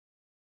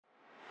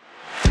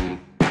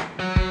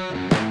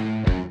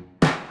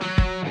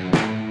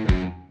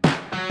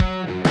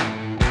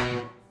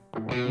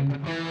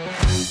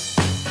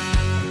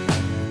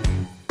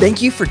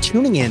Thank you for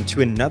tuning in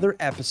to another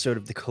episode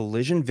of the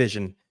Collision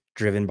Vision,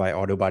 driven by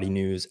Autobody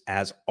News.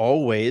 As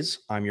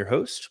always, I'm your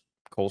host,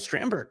 Cole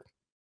Strandberg.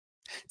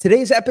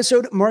 Today's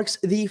episode marks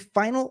the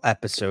final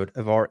episode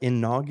of our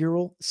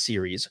inaugural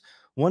series,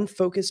 one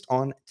focused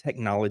on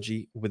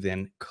technology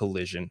within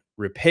collision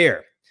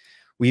repair.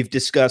 We've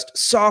discussed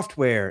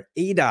software,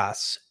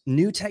 ADAS,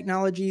 new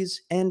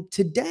technologies, and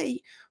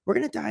today we're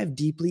going to dive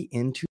deeply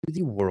into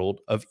the world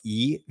of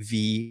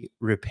EV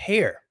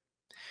repair.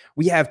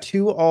 We have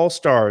two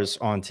all-stars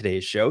on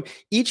today's show,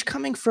 each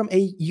coming from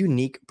a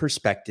unique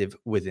perspective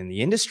within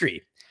the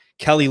industry.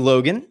 Kelly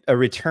Logan, a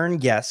return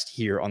guest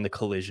here on the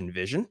Collision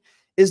Vision,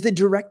 is the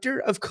Director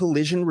of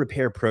Collision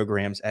Repair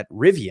Programs at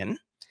Rivian,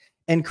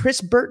 and Kris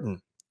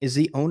Burton is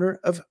the owner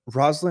of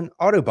Rosslyn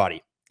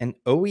Autobody, an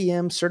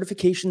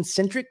OEM-certification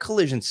centric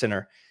collision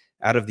center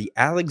out of the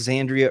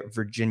Alexandria,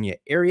 Virginia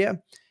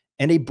area,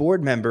 and a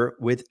board member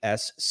with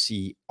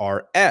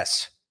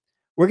SCRS.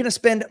 We're going to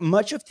spend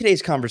much of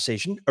today's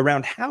conversation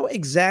around how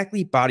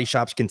exactly body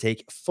shops can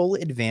take full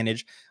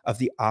advantage of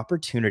the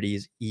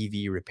opportunities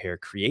EV repair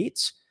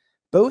creates,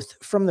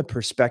 both from the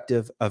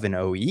perspective of an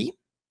OE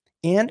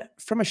and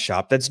from a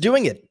shop that's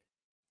doing it.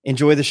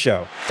 Enjoy the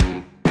show.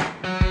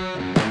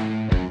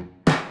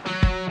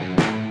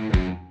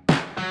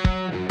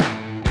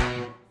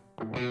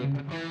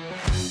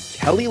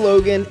 Kelly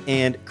Logan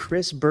and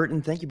Kris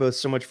Burton, thank you both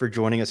so much for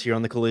joining us here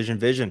on the Collision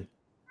Vision.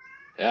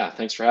 Yeah,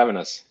 thanks for having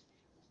us.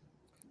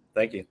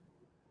 Thank you.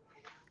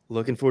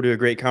 Looking forward to a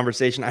great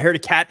conversation. I heard a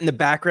cat in the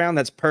background.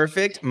 That's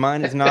perfect.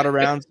 Mine is not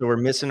around, so we're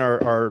missing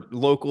our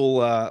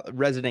local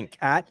resident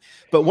cat.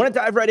 But want to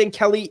dive right in.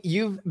 Kelly,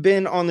 you've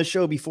been on the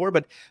show before,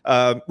 but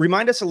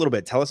remind us a little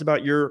bit. Tell us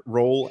about your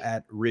role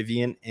at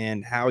Rivian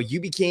and how you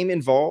became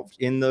involved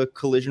in the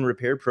collision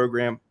repair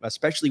program,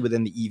 especially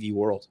within the EV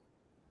world.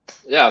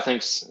 Yeah,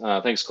 thanks.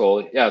 Thanks,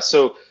 Cole. Yeah,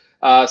 so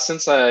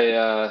since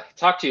I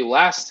talked to you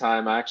last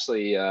time,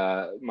 actually,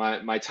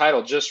 my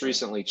title just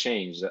recently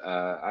changed.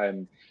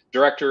 I'm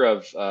Director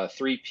of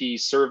 3P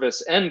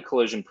Service and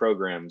Collision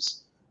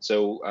Programs.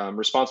 So I'm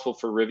responsible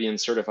for Rivian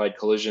Certified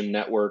Collision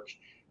Network.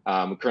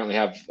 We currently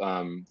have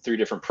 3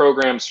 different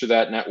programs through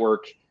that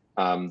network.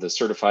 The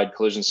Certified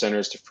Collision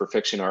Centers for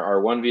fixing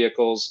our R1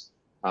 vehicles,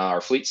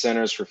 our fleet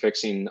centers for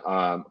fixing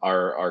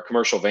our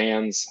commercial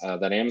vans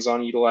that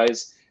Amazon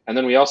utilize. And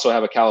then we also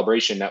have a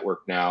calibration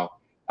network now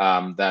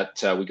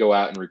that we go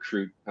out and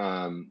recruit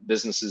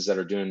businesses that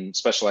are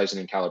specializing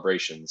in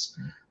calibrations.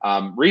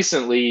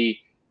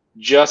 Recently,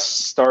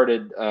 just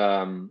started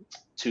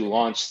to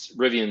launch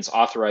Rivian's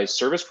authorized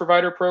service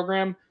provider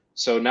program.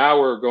 So now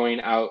we're going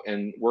out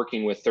and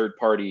working with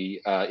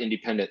third-party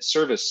independent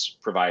service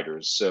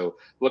providers. So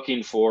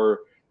looking for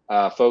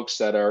folks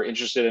that are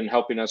interested in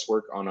helping us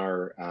work on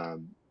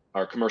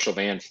our commercial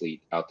van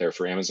fleet out there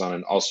for Amazon.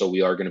 And also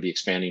we are going to be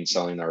expanding,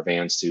 selling our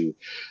vans to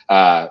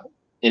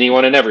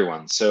anyone and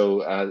everyone.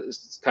 So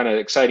it's kind of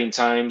exciting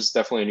times,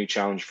 definitely a new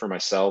challenge for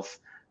myself.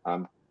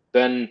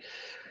 Been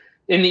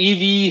in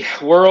the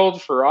EV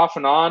world for off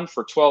and on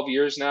for 12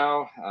 years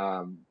now.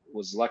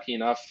 Was lucky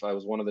enough, I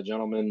was one of the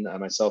gentlemen,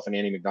 myself and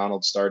Andy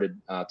McDonald started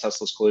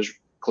Tesla's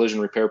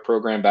collision repair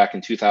program back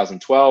in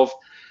 2012.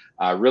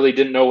 Really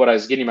didn't know what I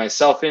was getting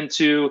myself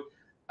into.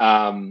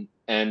 And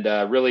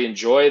really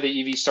enjoy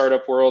the EV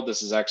startup world.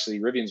 This is actually,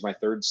 Rivian's my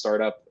 3rd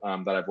startup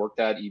that I've worked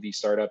at, EV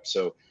startup.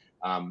 So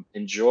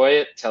enjoy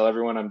it. Tell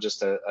everyone I'm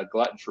just a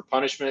glutton for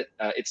punishment.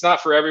 It's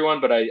not for everyone,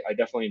 but I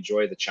definitely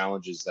enjoy the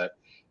challenges that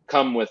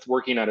come with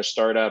working at a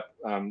startup,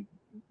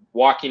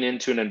 walking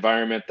into an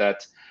environment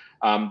that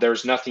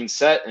there's nothing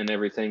set and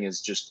everything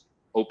is just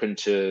open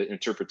to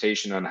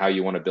interpretation on how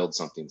you want to build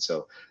something.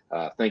 So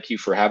thank you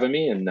for having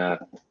me, and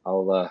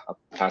I'll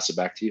pass it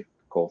back to you,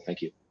 Cole.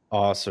 Thank you.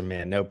 Awesome,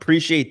 man. No,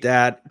 appreciate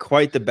that.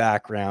 Quite the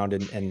background.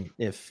 And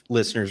if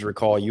listeners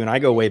recall, you and I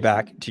go way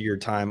back to your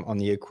time on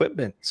the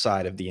equipment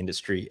side of the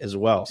industry as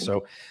well.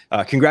 So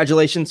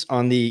congratulations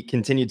on the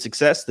continued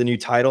success, the new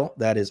title.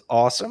 That is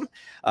awesome.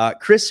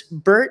 Kris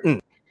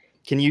Burton,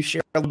 can you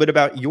share a little bit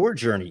about your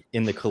journey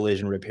in the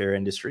collision repair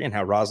industry and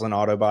how Rosslyn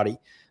Autobody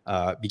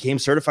became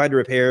certified to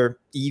repair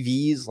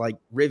EVs like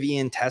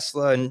Rivian,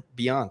 Tesla, and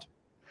beyond?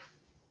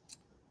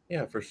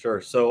 Yeah, for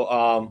sure. So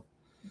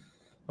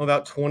I'm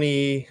about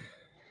 22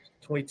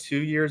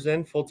 years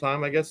in full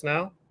time, I guess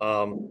now.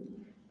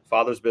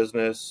 Father's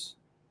business.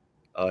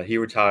 He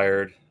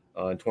retired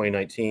in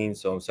 2019,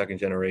 so I'm 2nd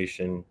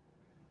generation.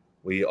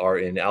 We are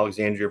in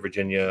Alexandria,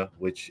 Virginia,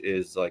 which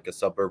is like a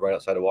suburb right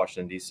outside of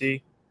Washington,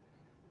 D.C.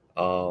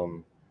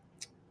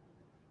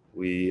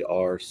 We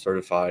are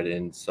certified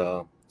in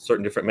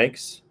certain different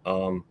makes.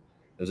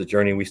 There's a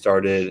journey we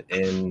started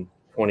in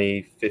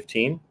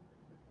 2015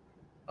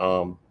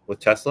 with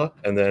Tesla,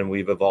 and then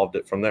we've evolved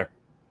it from there.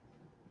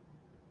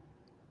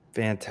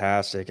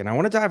 Fantastic. And I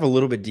want to dive a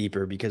little bit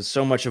deeper because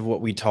so much of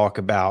what we talk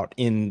about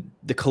in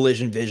the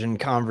Collision Vision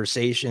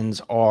conversations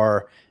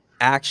are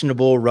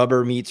actionable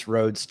rubber meets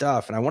road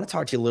stuff. And I want to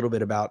talk to you a little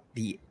bit about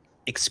the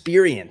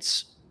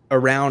experience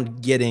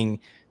around getting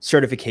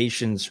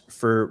certifications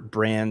for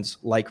brands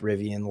like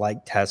Rivian,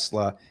 like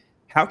Tesla.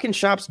 How can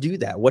shops do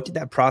that? What did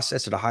that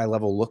process at a high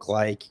level look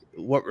like?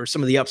 What were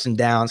some of the ups and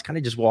downs? Kind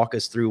of just walk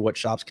us through what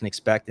shops can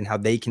expect and how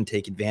they can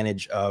take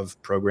advantage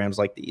of programs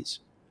like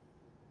these.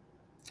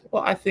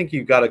 Well, I think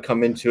you've got to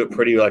come into it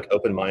pretty like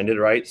open-minded,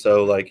 right?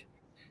 So like,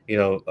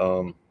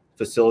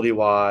 facility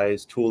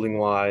wise, tooling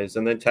wise,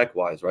 and then tech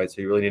wise, right? So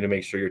you really need to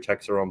make sure your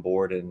techs are on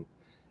board, and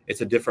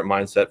it's a different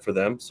mindset for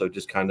them. So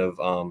just kind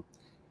of,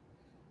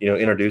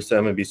 introduce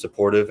them and be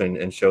supportive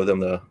and show them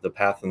the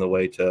path and the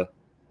way to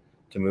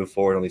move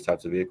forward on these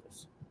types of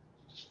vehicles.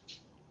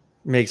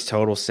 Makes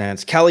total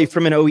sense. Kelly,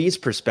 from an OE's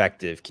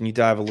perspective, can you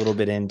dive a little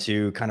bit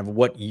into kind of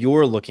what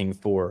you're looking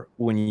for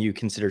when you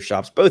consider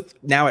shops, both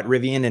now at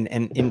Rivian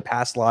and in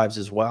past lives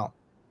as well?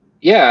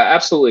 Yeah,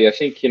 absolutely. I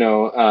think,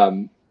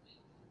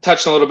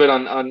 touched a little bit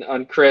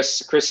on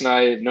Kris. Kris and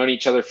I have known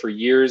each other for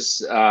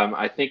years.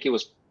 I think it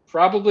was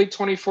probably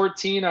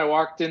 2014. I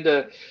walked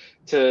into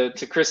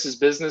Kris's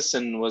business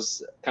and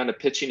was kind of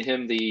pitching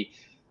him the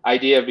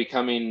idea of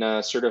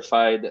becoming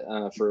certified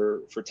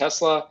for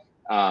Tesla.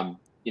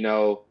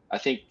 I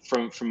think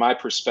from my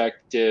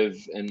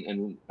perspective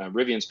and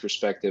Rivian's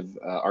perspective,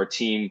 our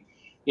team,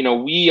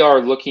 we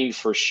are looking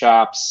for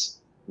shops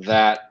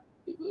that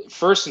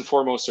first and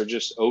foremost are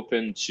just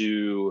open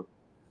to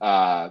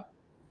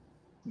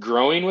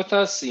growing with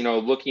us,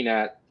 looking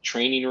at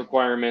training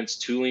requirements,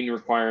 tooling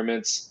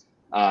requirements.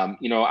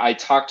 I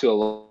talk to a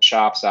lot of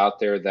shops out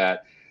there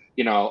that,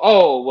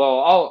 oh, well,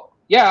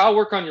 I'll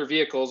work on your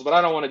vehicles, but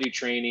I don't want to do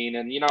training.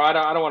 And, I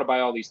don't want to buy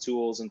all these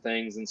tools and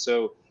things. And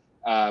so,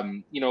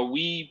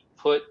 we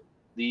put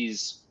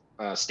these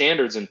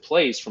standards in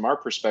place from our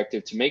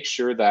perspective to make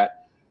sure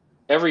that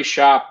every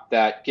shop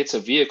that gets a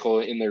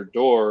vehicle in their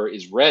door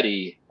is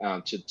ready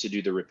to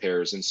do the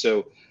repairs. And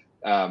so,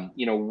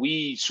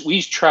 we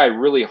try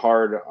really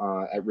hard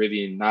at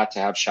Rivian not to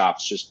have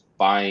shops just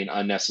buying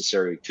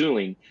unnecessary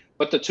tooling,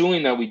 but the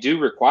tooling that we do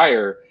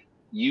require,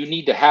 you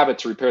need to have it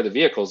to repair the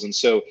vehicles. And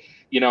so,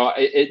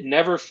 it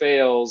never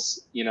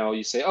fails.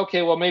 You say,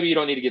 okay, well, maybe you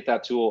don't need to get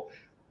that tool.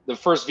 The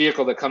first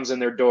vehicle that comes in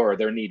their door,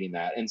 they're needing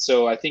that. And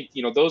so I think,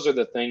 those are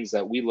the things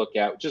that we look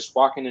at, just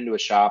walking into a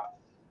shop,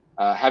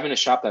 having a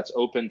shop that's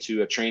open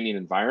to a training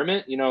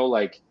environment.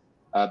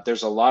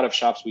 There's a lot of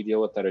shops we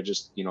deal with that are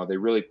just, they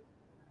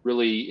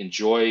really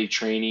enjoy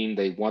training.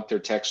 They want their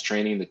techs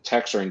training. The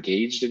techs are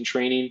engaged in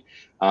training.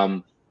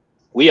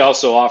 We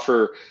also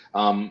offer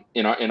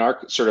in our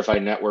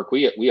certified network,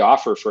 we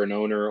offer for an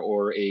owner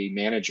or a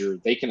manager,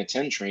 they can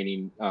attend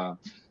training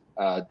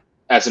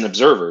as an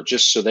observer,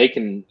 just so they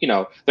can,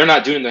 they're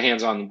not doing the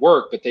hands-on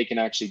work, but they can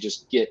actually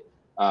just get,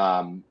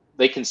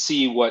 they can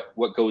see what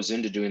goes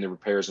into doing the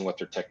repairs and what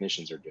their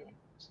technicians are doing.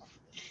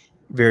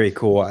 Very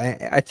cool.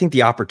 I think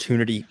the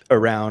opportunity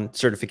around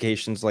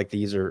certifications like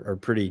these are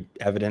pretty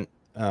evident.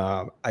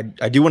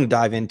 I do want to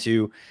dive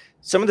into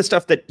some of the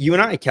stuff that you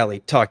and I,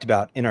 Kelly, talked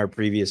about in our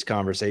previous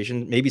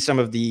conversation. Maybe some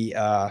of the,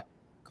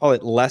 call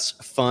it less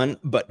fun,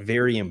 but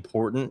very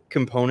important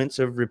components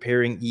of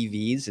repairing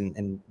EVs.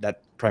 And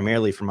that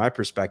primarily, from my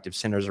perspective,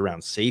 centers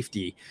around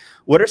safety.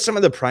 What are some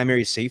of the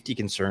primary safety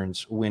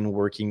concerns when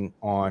working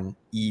on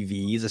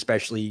EVs,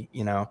 especially,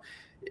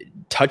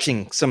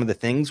 touching some of the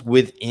things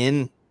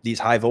within these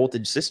high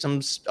voltage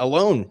systems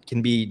alone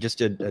can be just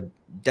a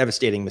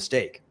devastating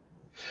mistake?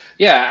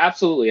 Yeah,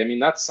 absolutely. I mean,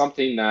 that's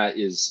something that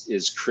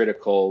is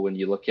critical when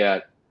you look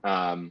at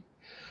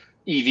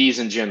EVs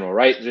in general,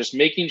 right? Just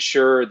making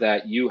sure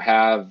that you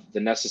have the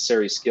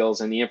necessary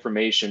skills and the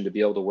information to be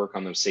able to work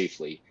on them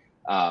safely.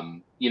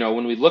 When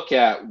we look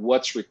at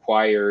what's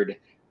required,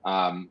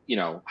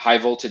 high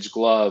voltage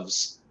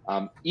gloves,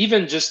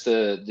 even just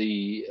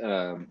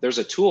there's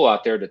a tool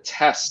out there to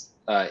test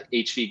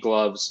HV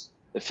gloves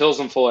that fills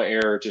them full of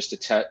air just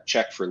to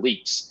check for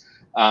leaks,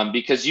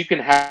 because you can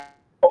have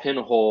a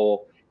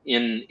pinhole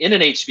in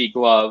an HV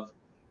glove,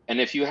 and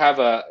if you have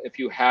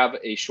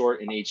a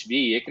short in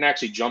HV, it can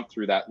actually jump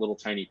through that little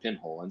tiny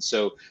pinhole. And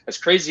so, as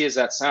crazy as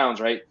that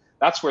sounds, right,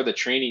 that's where the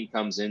training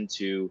comes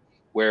into,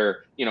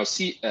 where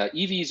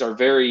EVs are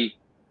very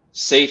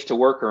safe to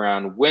work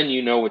around when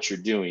you know what you're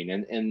doing.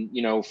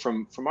 And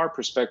from our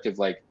perspective,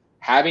 like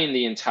having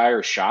the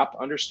entire shop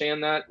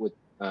understand that. With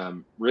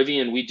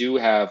Rivian, we do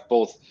have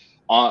both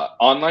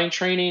online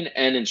training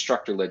and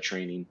instructor-led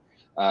training.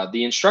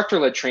 The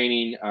instructor-led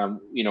training,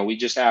 we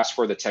just ask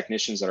for the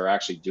technicians that are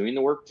actually doing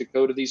the work to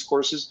go to these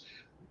courses.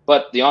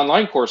 But the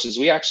online courses,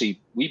 we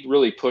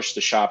really push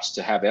the shops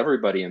to have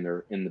everybody in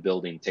the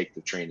building take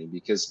the training,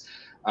 because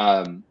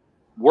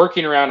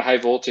working around high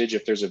voltage,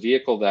 if there's a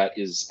vehicle that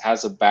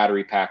has a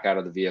battery pack out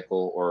of the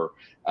vehicle, or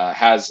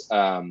has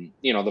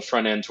the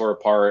front end tore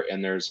apart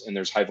and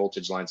there's high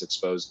voltage lines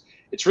exposed,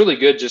 it's really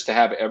good just to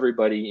have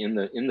everybody in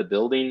the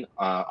building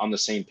on the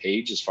same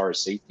page as far as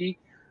safety.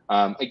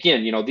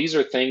 Again, these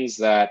are things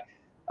that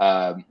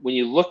when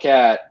you look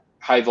at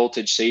high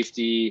voltage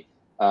safety,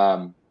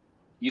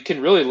 you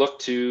can really look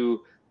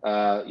to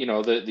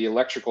the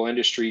electrical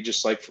industry,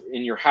 just like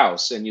in your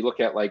house, and you look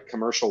at like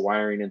commercial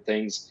wiring and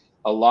things.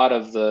 A lot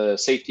of the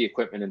safety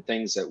equipment and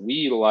things that we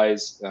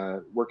utilize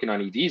working on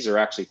EVs are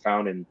actually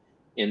found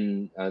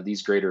in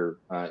these greater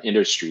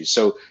industries.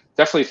 So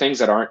definitely things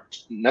that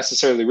aren't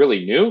necessarily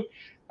really new.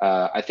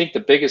 I think the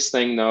biggest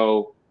thing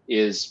though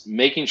is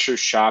making sure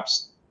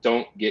shops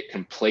don't get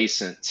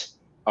complacent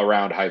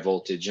around high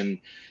voltage. And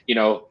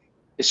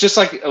it's just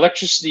like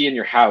electricity in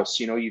your house.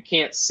 You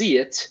can't see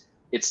it,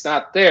 it's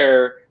not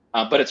there,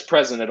 but it's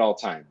present at all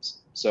times.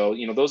 So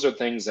those are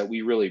things that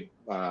we really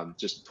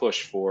just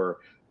push for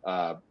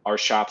our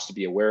shops to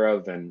be aware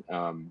of. And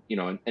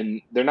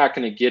and they're not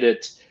going to get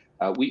it.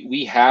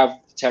 We have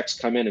techs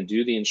come in and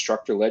do the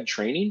instructor-led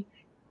training,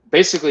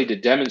 basically to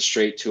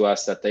demonstrate to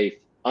us that they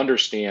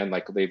understand,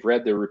 like they've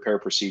read their repair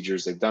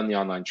procedures, they've done the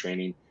online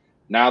training.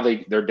 Now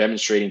they're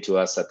demonstrating to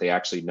us that they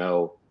actually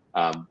know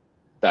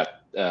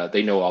that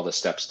they know all the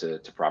steps to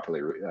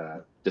properly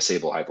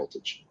disable high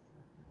voltage.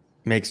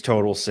 Makes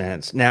total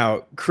sense.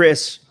 Now,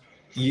 Kris,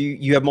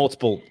 you have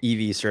multiple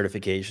EV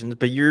certifications,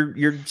 but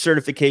you're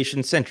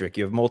certification centric.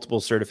 You have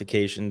multiple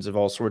certifications of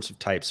all sorts of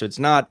types. So it's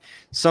not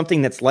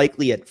something that's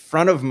likely at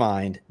front of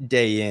mind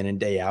day in and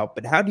day out.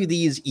 But how do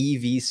these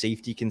EV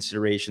safety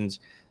considerations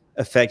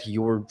affect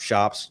your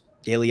shop's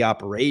daily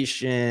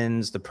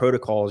operations, the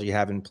protocols you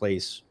have in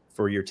place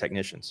for your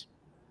technicians?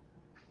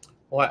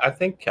 Well, I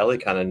think Kelly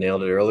kind of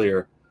nailed it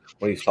earlier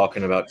when he's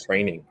talking about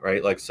training,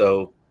 right? Like,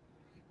 so,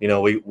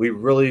 we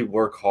really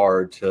work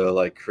hard to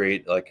like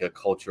create like a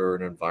culture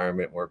and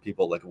environment where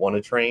people like want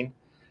to train,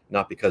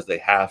 not because they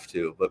have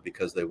to, but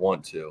because they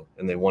want to,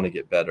 and they want to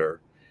get better.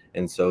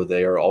 And so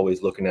they are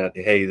always looking at,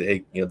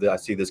 hey, I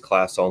see this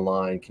class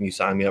online. Can you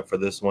sign me up for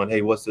this one?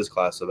 Hey, what's this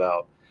class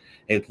about?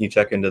 Hey, can you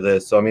check into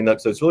this? So, I mean,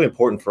 so it's really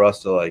important for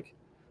us to like,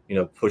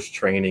 push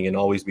training and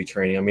always be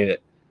training. I mean,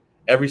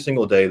 every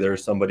single day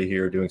there's somebody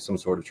here doing some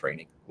sort of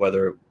training,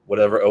 whatever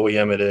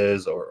OEM it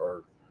is,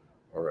 or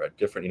a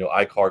different,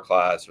 iCar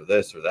class or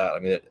this or that. I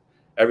mean,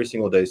 every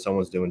single day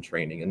someone's doing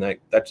training, and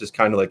that just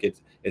kind of like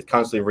it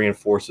constantly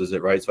reinforces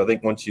it, right? So I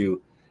think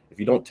if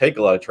you don't take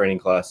a lot of training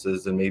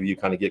classes, then maybe you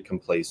kind of get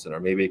complacent, or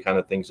maybe kind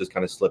of things just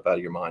kind of slip out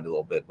of your mind a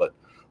little bit. But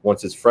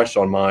once it's fresh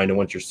on mind, and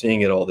once you're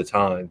seeing it all the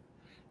time,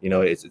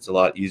 it's a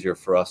lot easier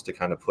for us to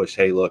kind of push,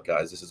 hey, look,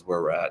 guys, this is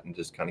where we're at, and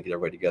just kind of get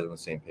everybody together on the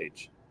same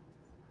page.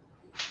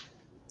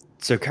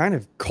 So kind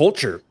of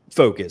culture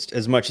focused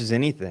as much as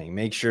anything.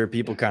 Make sure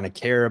people kind of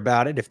care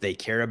about it. If they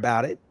care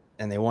about it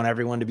and they want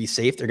everyone to be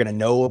safe, they're going to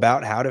know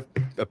about how to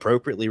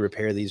appropriately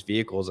repair these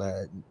vehicles.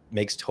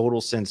 Makes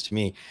total sense to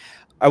me.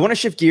 I want to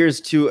shift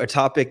gears to a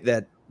topic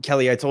that,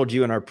 Kelly, I told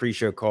you in our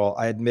pre-show call,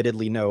 I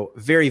admittedly know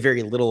very,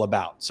 very little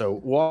about. So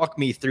walk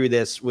me through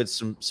this with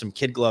some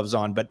kid gloves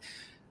on. But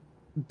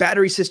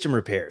battery system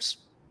repairs,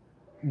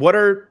 what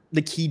are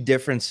the key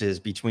differences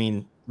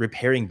between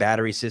repairing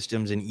battery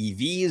systems in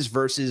EVs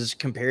versus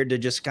compared to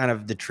just kind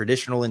of the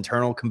traditional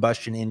internal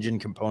combustion engine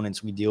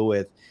components we deal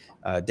with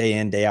day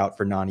in, day out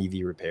for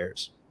non-EV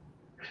repairs?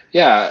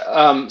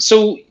 Yeah.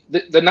 So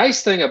the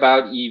nice thing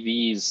about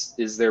EVs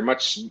is they're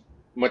much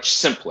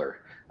simpler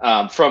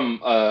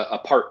from a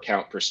part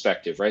count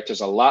perspective, right?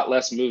 There's a lot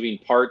less moving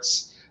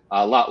parts,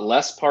 a lot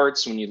less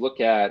parts when you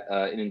look at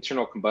an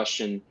internal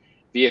combustion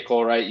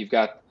vehicle, right? You've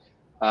got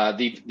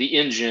the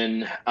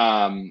engine,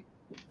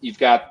 you've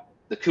got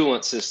the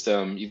coolant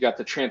system, you've got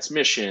the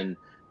transmission,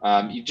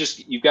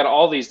 you've got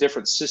all these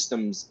different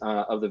systems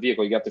of the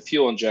vehicle. You got the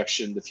fuel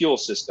injection, the fuel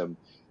system,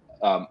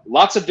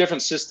 lots of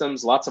different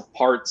systems, lots of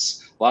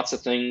parts, lots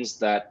of things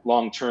that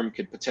long term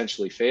could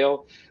potentially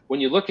fail.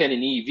 When you look at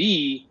an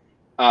EV,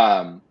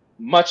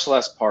 much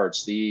less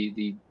parts.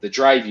 The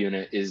drive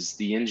unit is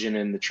the engine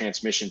and the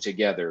transmission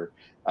together.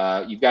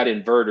 You've got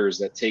inverters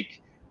that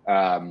take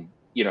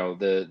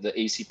the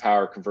AC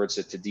power, converts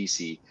it to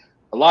DC.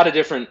 A lot of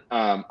different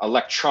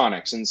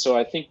electronics. And so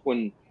I think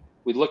when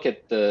we look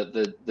at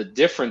the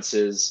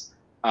differences,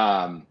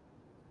 even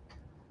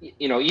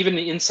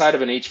inside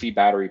of an HV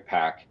battery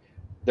pack,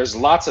 there's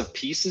lots of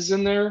pieces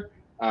in there.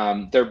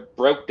 They're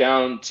broke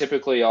down.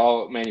 Typically,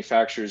 all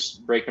manufacturers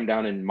break them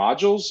down in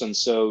modules. And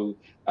so,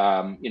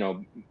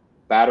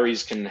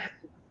 batteries can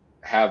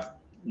have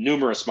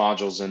numerous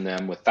modules in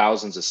them with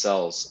thousands of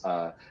cells,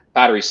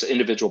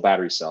 individual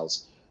battery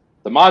cells.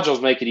 The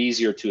modules make it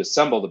easier to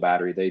assemble the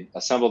battery. They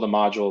assemble the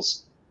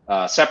modules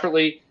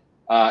separately,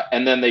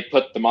 and then they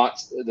put the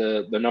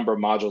number of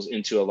modules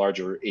into a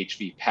larger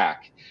HV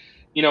pack.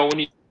 When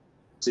you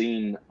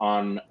seen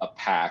on a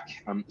pack,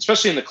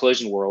 especially in the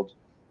collision world,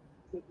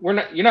 you're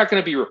not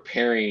going to be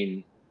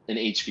repairing an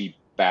HV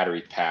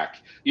battery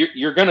pack.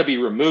 You're going to be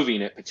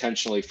removing it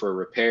potentially for a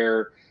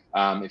repair.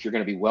 If you're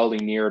going to be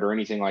welding near it or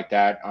anything like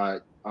that,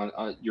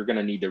 you're going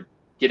to need to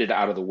get it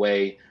out of the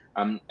way.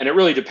 And it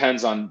really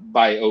depends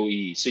by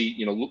OE. So,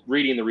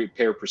 reading the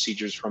repair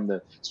procedures from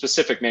the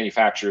specific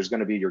manufacturer is going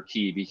to be your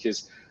key,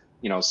 because,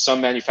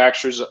 some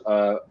manufacturers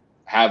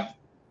have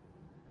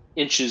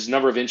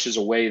number of inches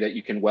away that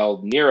you can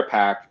weld near a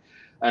pack.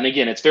 And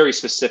again, it's very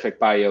specific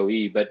by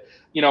OE. But,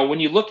 when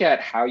you look at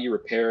how you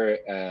repair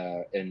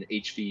an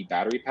HV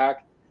battery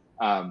pack,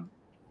 going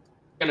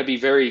to be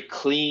very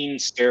clean,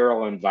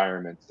 sterile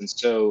environments. And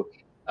so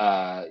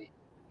when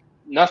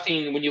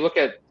you look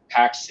at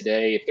packs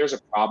today, if there's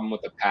a problem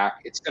with the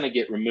pack, it's going to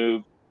get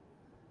removed,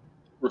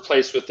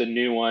 replaced with a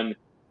new one,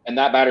 and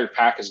that battery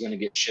pack is going to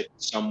get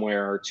shipped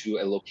somewhere to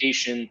a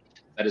location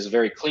that is a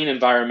very clean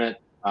environment,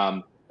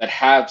 that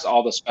has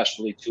all the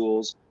specialty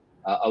tools.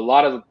 A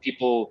lot of the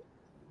people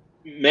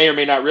may or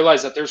may not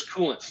realize that there's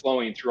coolant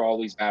flowing through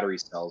all these battery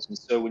cells. And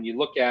so when you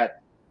look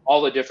at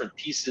all the different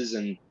pieces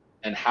and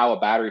how a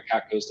battery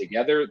pack goes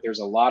together, there's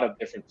a lot of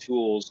different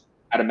tools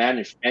at a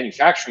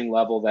manufacturing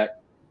level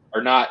that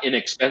are not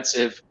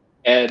inexpensive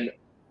and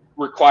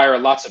require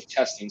lots of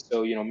testing.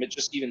 So,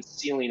 just even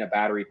sealing a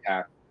battery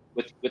pack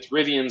with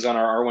Rivians on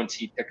our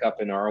R1T pickup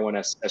and our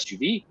R1S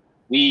SUV,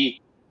 we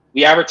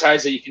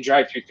advertise that you can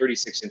drive through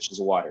 36 inches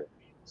of water.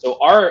 So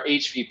our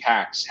HV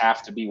packs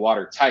have to be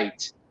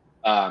watertight,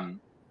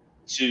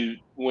 to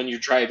when you're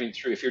driving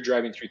through, if you're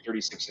driving through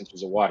 36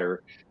 inches of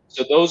water.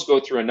 So those go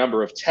through a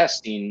number of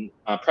testing,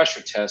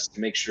 pressure tests, to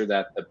make sure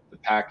that the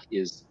pack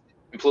is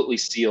completely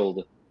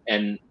sealed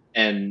and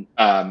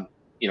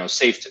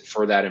safe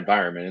for that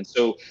environment. And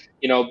so,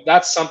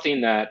 that's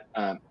something that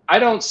I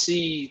don't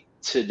see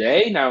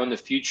today. Now in the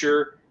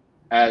future,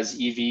 as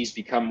EVs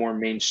become more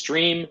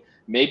mainstream,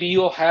 maybe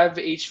you'll have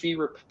HV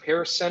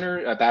repair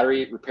center,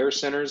 battery repair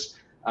centers.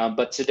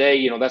 But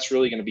today, that's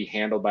really going to be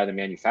handled by the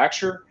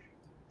manufacturer.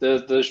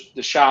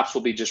 The shops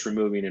will be just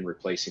removing and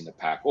replacing the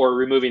pack, or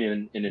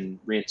removing and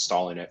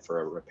reinstalling it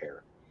for a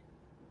repair.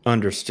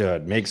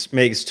 Understood.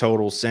 Makes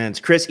total sense.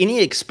 Kris,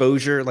 any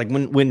exposure, like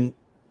when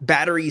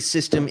battery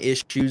system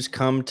issues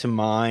come to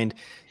mind,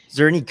 is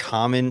there any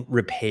common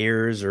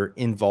repairs or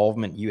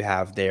involvement you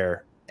have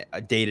there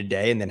day to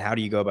day? And then how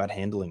do you go about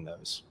handling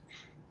those?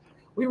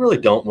 We really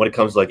don't when it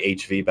comes to like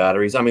HV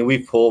batteries. I mean,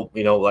 we've pulled,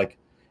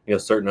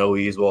 certain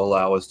OEs will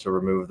allow us to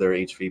remove their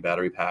HV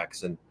battery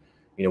packs, and,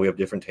 we have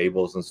different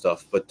tables and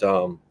stuff. But,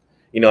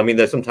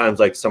 there's sometimes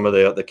like some of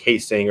the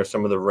casing or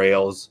some of the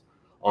rails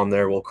on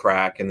there will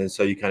crack. And then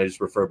so you kind of just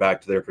refer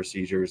back to their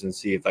procedures and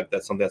see if like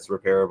that's something that's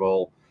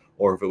repairable,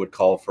 or if it would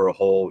call for a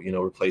whole,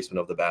 replacement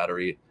of the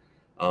battery.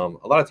 A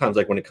lot of times,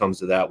 like when it comes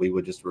to that, we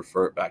would just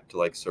refer it back to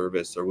like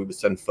service, or we would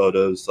send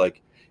photos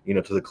like,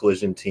 to the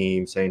collision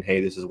team saying, hey,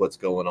 this is what's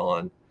going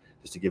on,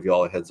 just to give you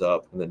all a heads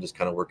up, and then just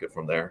kind of work it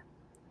from there.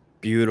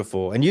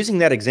 Beautiful. And using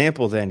that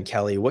example then,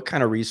 Kelly, what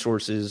kind of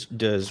resources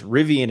does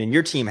Rivian and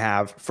your team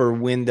have for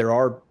when there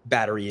are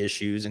battery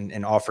issues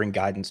and offering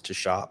guidance to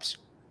shops?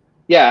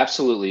 Yeah,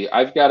 absolutely.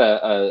 I've got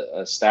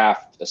a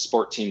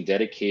support team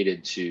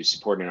dedicated to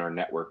supporting our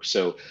network.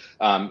 So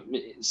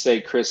say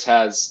Kris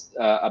has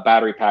a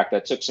battery pack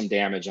that took some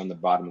damage on the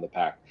bottom of the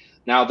pack.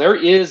 Now, there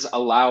is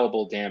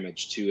allowable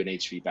damage to an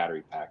HV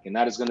battery pack, and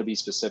that is going to be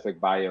specific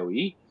by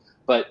OE.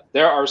 But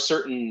there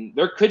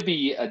could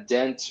be a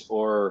dent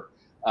or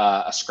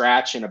a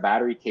scratch in a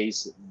battery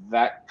case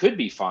that could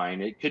be fine.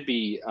 It could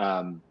be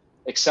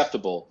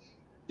acceptable.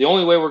 The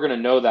only way we're going to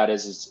know that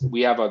is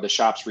we have the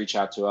shops reach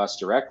out to us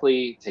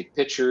directly, take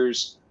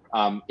pictures.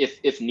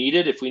 If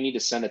needed, if we need to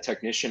send a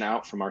technician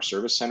out from our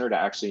service center to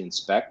actually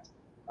inspect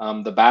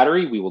the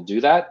battery, we will do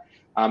that.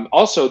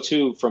 Also,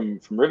 too, from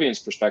Rivian's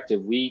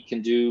perspective, we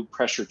can do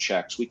pressure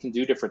checks. We can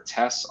do different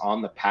tests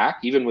on the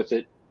pack, even with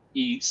it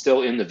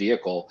still in the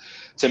vehicle,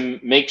 to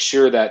make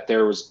sure that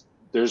there's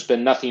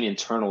been nothing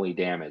internally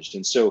damaged.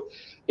 And so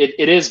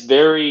it is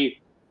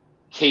very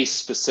case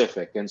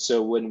specific. And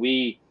so when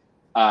we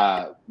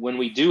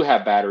do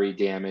have battery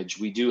damage,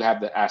 we do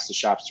have to ask the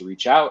shops to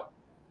reach out,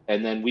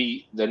 and then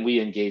we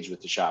engage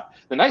with the shop.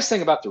 The nice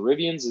thing about the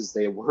Rivians is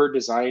they were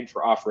designed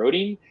for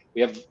off-roading.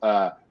 We have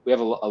a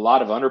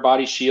lot of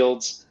underbody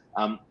shields.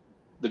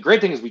 The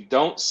great thing is we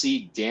don't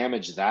see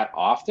damage that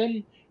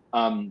often.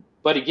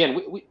 But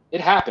again, it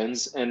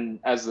happens, and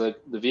as the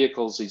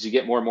vehicles, as you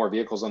get more and more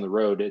vehicles on the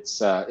road,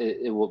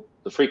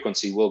 the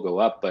frequency will go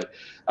up. But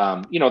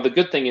the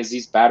good thing is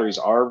these batteries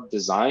are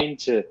designed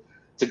to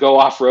go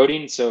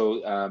off-roading,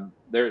 so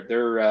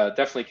they're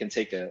definitely can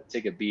take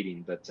a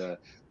beating. But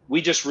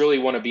we just really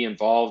want to be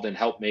involved and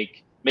help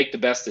make the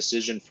best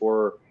decision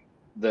for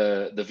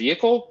the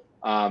vehicle.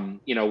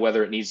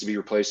 Whether it needs to be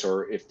replaced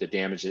or if the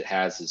damage it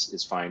has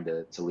is fine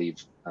to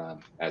leave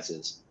as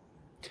is.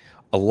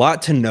 A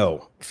lot to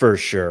know for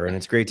sure. And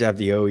it's great to have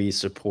the OE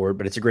support,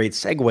 but it's a great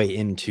segue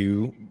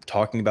into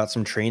talking about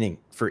some training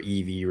for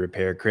EV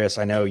repair. Kris,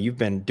 I know you've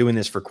been doing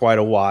this for quite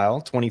a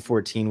while,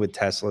 2014 with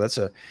Tesla. That's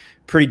a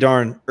pretty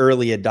darn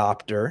early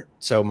adopter.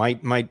 So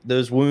might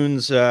those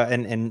wounds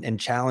and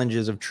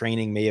challenges of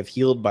training may have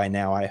healed by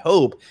now, I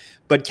hope.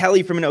 But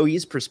Kelly, from an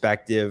OE's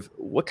perspective,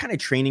 what kind of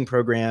training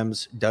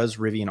programs does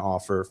Rivian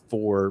offer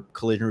for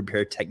collision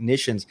repair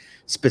technicians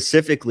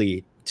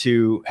specifically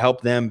to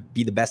help them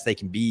be the best they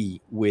can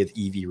be with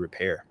EV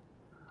repair?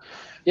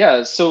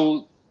 Yeah,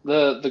 so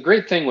the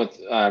great thing with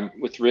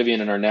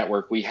Rivian and our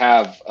network, we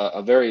have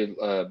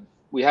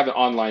we have an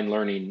online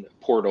learning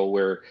portal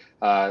where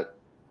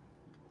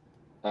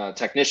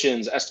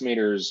technicians,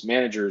 estimators,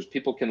 managers,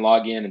 people can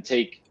log in and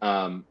take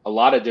a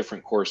lot of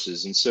different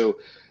courses.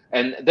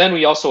 And then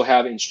we also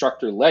have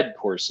instructor-led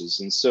courses.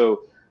 And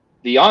so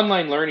the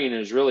online learning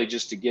is really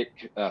just to get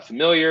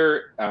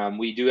familiar.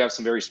 We do have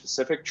some very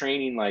specific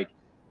training, like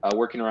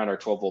working around our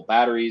 12-volt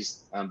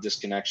batteries,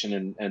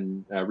 disconnection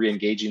and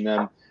re-engaging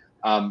them.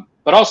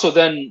 But also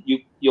then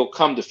you'll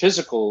come to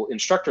physical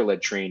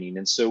instructor-led training.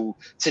 And so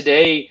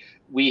today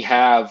we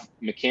have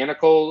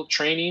mechanical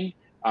training,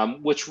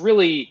 which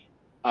really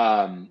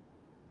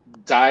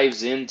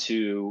dives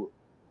into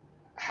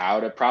how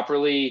to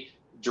properly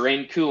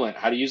drain coolant,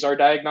 how to use our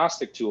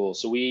diagnostic tool.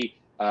 So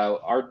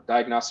our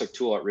diagnostic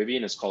tool at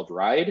Rivian is called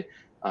RIDE.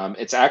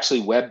 It's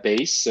actually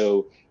web-based.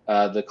 So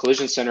the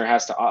collision center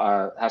has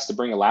to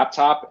bring a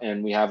laptop,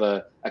 and we have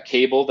a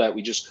cable that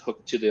we just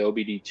hook to the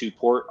OBD2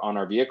 port on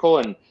our vehicle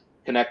and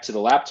connect to the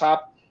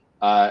laptop.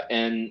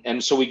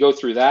 And so we go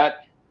through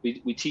that.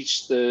 We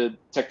teach the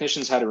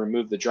technicians how to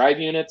remove the drive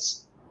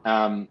units,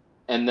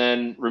 and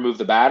then remove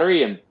the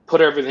battery and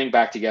put everything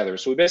back together.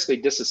 So we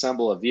basically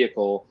disassemble a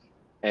vehicle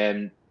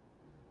and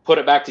put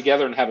it back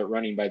together and have it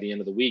running by the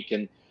end of the week.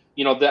 And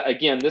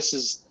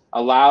this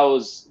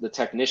allows the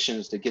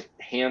technicians to get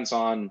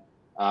hands-on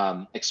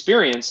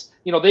experience.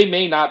 They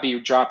may not be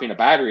dropping a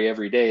battery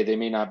every day, they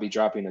may not be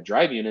dropping a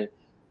drive unit,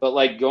 but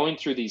like going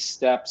through these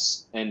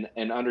steps and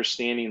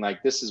understanding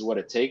like this is what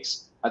it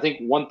takes. I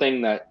think one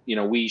thing that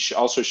we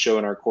also show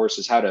in our course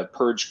is how to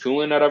purge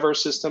coolant out of our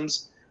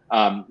systems.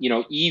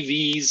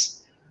 EVs.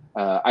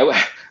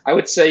 I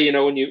would say,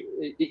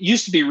 it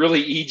used to be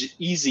really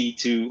easy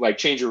to like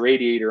change a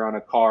radiator on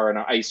a car in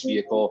an ICE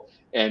vehicle,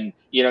 and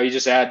you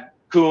just add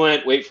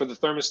coolant, wait for the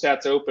thermostat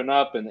to open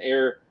up, and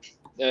the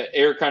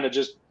air kind of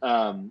just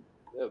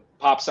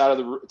pops out of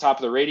the top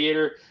of the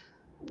radiator.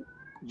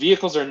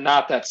 Vehicles are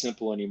not that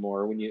simple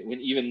anymore. When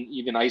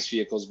even ICE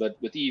vehicles, but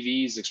with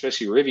EVs,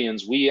 especially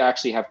Rivians, we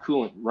actually have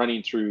coolant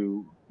running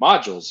through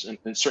modules and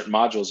certain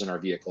modules in our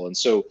vehicle, and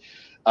so.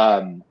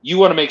 You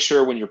want to make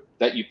sure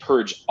that you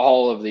purge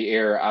all of the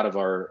air out of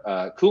our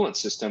coolant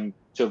system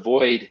to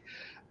avoid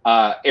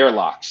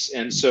airlocks.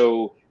 And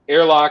so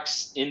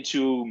airlocks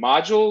into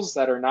modules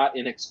that are not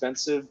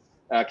inexpensive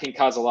can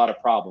cause a lot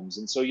of problems.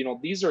 And so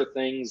these are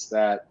things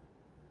that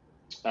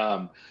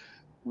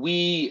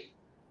we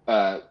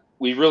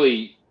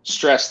really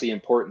stress the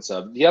importance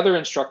of. The other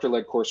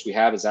instructor-led course we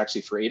have is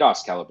actually for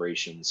ADAS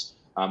calibrations.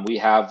 We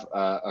have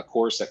a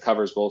course that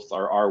covers both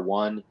our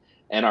R1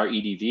 and our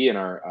EDV and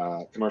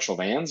our commercial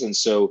vans. And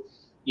so,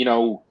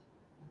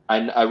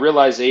 I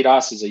realize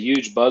ADAS is a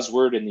huge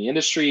buzzword in the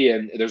industry,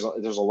 and there's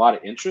a lot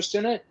of interest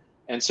in it.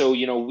 And so,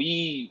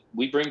 we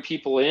bring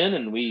people in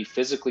and we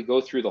physically go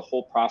through the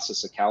whole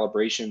process of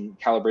calibrating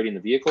the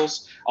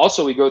vehicles.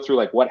 Also, we go through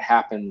like what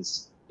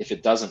happens if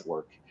it doesn't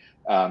work,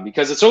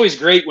 because it's always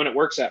great when it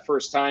works that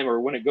first time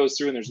or when it goes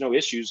through and there's no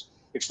issues,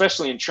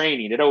 especially in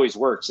training, it always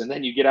works. And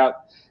then you get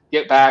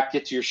back,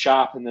 get to your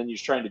shop, and then you're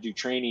trying to do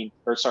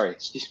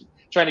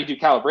trying to do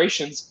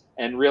calibrations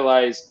and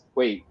realize,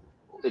 wait,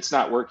 it's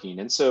not working.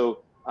 And so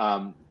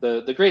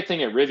the great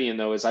thing at Rivian,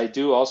 though, is I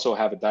do also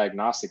have a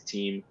diagnostic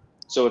team.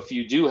 So if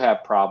you do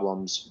have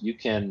problems, you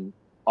can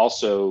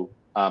also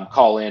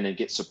call in and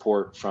get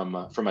support from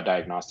a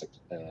diagnostic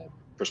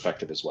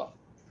perspective as well.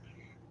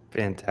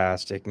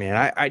 Fantastic,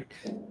 man.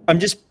 I'm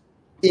just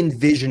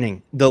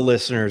envisioning the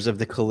listeners of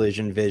the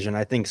Collision Vision.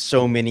 I think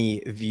so many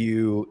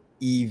view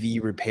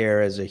EV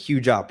repair as a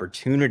huge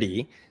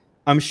opportunity.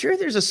 I'm sure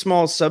there's a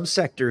small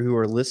subsector who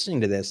are listening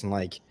to this and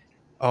like,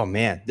 oh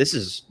man, this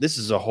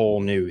is a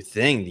whole new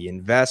thing. The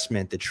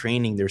investment, the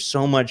training, there's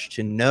so much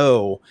to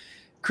know.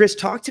 Kris,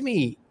 talk to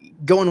me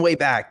going way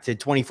back to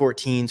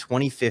 2014,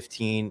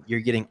 2015. You're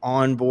getting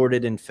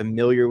onboarded and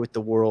familiar with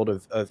the world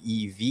of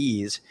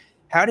EVs.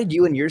 How did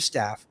you and your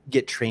staff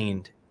get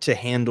trained to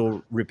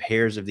handle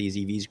repairs of these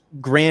EVs?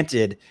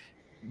 Granted,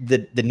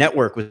 the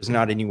network was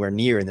not anywhere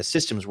near and the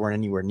systems weren't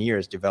anywhere near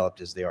as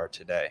developed as they are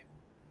today.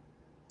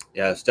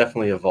 Yeah, it's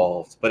definitely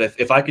evolved. But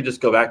if I could just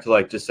go back to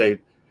like, just say,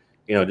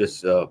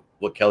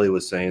 what Kelly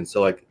was saying.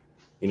 So like,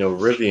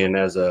 Rivian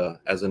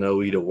as an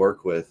OE to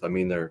work with, I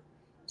mean, they're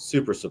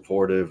super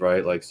supportive,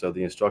 right? Like, so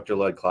the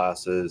instructor-led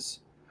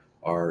classes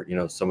are,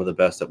 some of the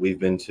best that we've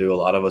been to. A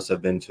lot of us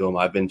have been to them.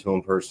 I've been to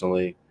them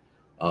personally,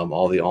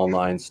 all the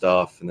online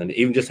stuff. And then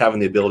even just having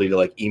the ability to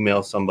like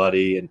email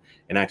somebody and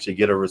actually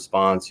get a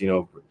response,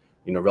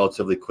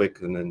 relatively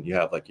quick. And then you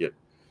have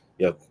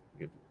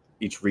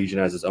each region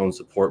has its own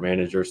support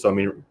manager. So, I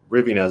mean,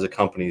 Rivian as a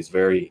company is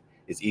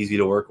it's easy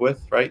to work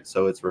with, right?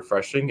 So it's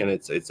refreshing, and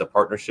it's a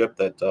partnership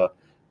that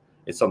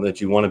it's something that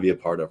you want to be a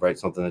part of, right?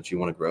 Something that you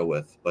want to grow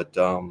with. But,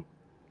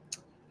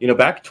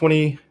 back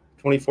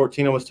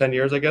 2014, almost 10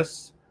 years, I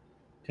guess,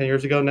 10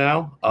 years ago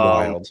now.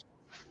 Wild.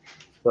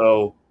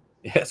 So,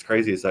 yeah, it's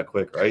crazy. It's that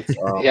quick, right?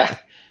 Yeah,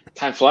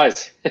 time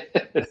flies.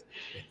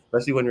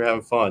 Especially when you're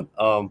having fun.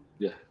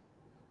 Yeah.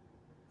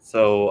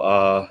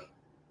 So,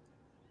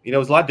 it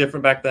was a lot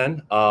different back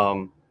then.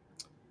 Tesla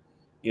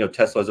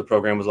as a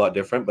program was a lot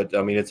different, but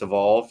I mean, it's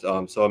evolved.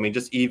 So, I mean,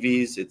 just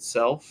EVs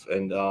itself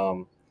and,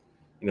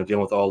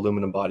 dealing with all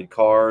aluminum bodied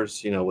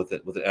cars, with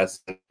an S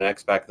and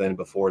X back then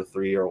before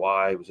 3 or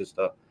Y, it was just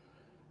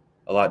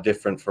a lot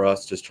different for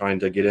us just trying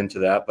to get into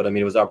that. But I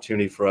mean, it was an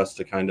opportunity for us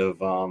to kind of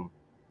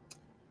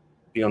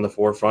be on the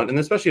forefront, and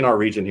especially in our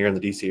region here in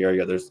the DC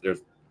area, there's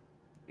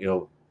you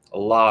know, a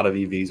lot of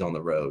EVs on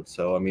the road.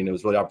 So I mean, it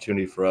was really an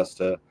opportunity for us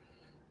to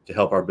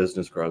help our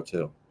business grow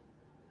too.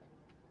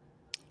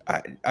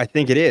 I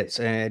think it is.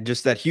 And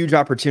just that huge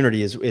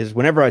opportunity is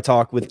whenever I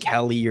talk with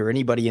Kelly or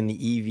anybody in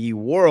the EV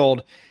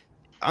world,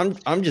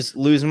 I'm just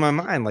losing my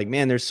mind. Like,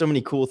 man, there's so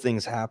many cool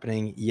things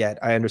happening, yet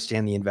I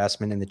understand the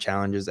investment and the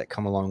challenges that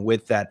come along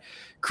with that.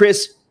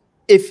 Kris,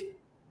 if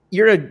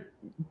you're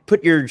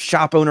put your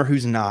shop owner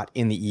who's not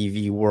in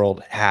the EV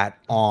world hat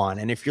on,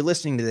 and if you're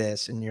listening to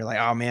this and you're like,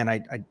 oh man,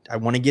 I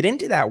want to get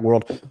into that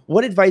world,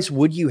 what advice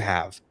would you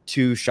have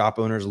to shop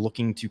owners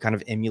looking to kind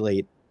of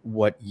emulate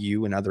what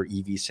you and other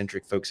EV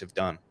centric folks have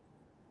done?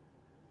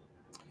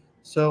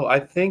 So I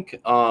think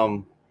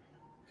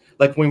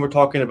like when we're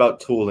talking about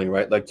tooling,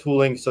 right? Like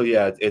tooling, so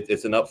yeah,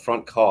 it's an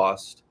upfront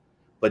cost,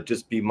 but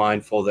just be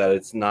mindful that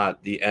it's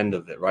not the end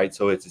of it, right?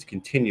 So it's a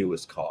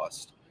continuous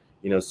cost.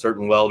 You know,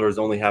 certain welders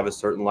only have a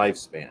certain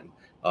lifespan.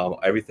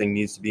 Everything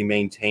needs to be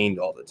maintained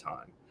all the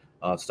time.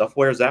 Stuff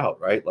wears out,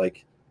 right?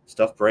 Like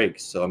stuff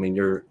breaks. So I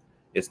mean,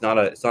 it's not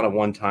a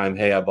one-time,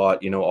 hey, I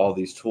bought, you know, all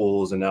these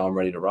tools and now I'm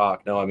ready to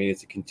rock. No, I mean,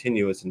 it's a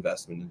continuous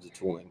investment into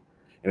tooling,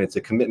 and it's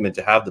a commitment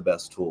to have the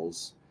best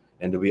tools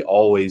and to be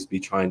always be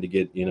trying to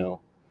get, you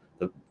know,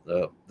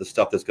 the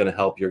stuff that's going to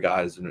help your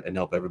guys and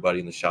help everybody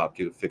in the shop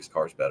to fix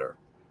cars better.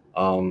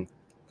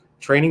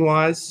 Training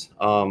wise,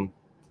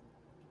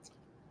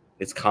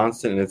 it's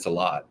constant and it's a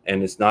lot,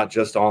 and it's not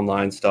just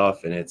online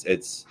stuff. And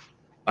it's,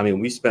 I mean,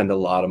 we spend a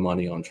lot of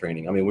money on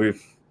training. I mean,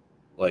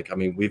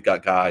 we've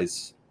got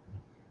guys,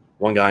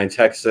 one guy in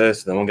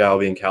Texas, and then one guy will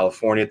be in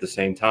California at the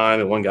same time,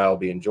 and one guy will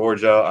be in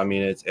Georgia. I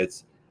mean,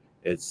 it's,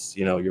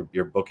 you know,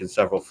 you're booking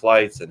several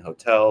flights and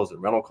hotels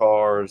and rental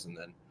cars. And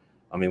then,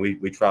 I mean,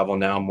 we travel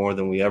now more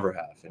than we ever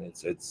have. And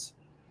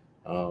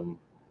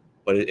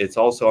but it's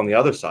also on the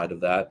other side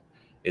of that,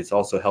 it's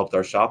also helped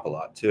our shop a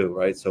lot too,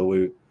 right? So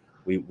we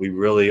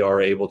really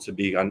are able to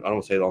be, I don't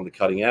want to say on the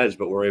cutting edge,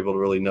 but we're able to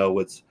really know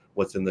what's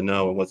in the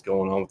know and what's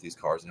going on with these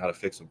cars and how to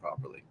fix them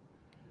properly.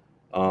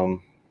 I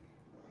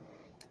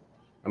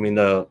mean,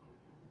 the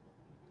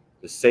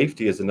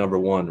safety is the number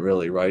one,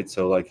 really, right?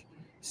 So like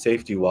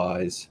safety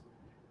wise,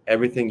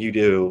 everything you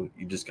do,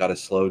 you just got to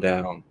slow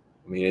down.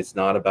 I mean, it's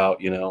not about,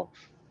 you know,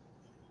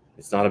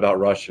 it's not about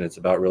rushing. It's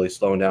about really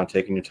slowing down,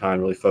 taking your time,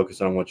 really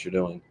focus on what you're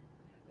doing.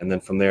 And then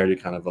from there,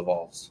 it kind of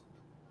evolves.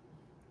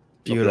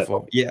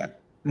 Beautiful. Yeah.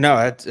 No,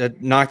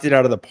 it knocked it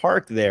out of the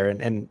park there.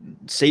 And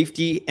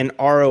safety and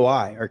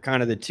ROI are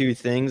kind of the two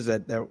things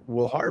that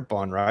we'll harp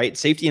on, right?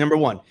 Safety, number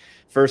one,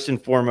 first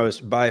and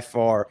foremost, by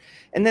far.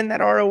 And then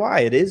that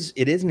ROI, it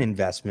is an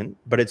investment,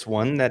 but it's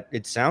one that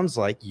it sounds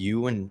like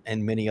you and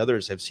many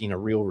others have seen a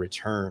real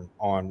return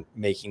on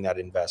making that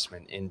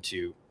investment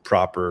into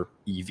proper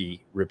EV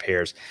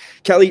repairs.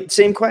 Kelly,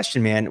 same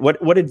question, man.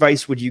 What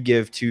advice would you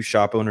give to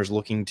shop owners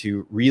looking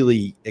to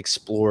really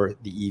explore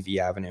the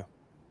EV avenue?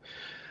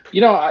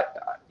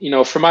 You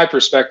know, from my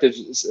perspective,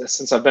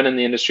 since I've been in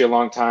the industry a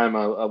long time,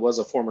 I was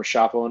a former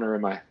shop owner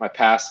in my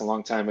past a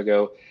long time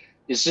ago,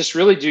 is just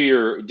really do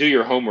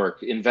your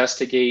homework,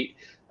 investigate.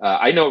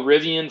 I know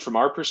Rivian, from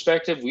our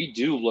perspective, we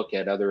do look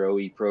at other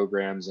OE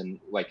programs and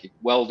like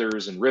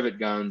welders and rivet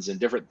guns and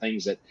different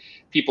things that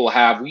people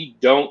have. We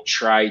don't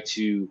try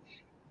to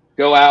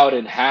go out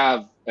and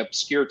have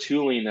obscure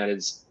tooling that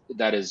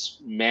is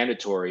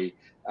mandatory.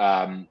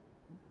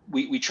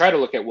 We try to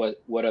look at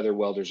what other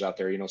welders out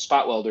there, you know,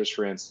 spot welders,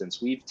 for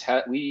instance. We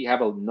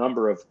have a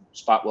number of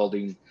spot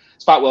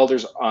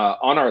welders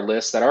on our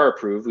list that are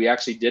approved. We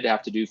actually did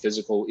have to do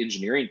physical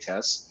engineering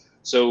tests.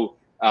 So,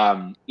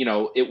 you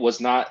know, it was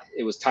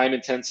time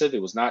intensive.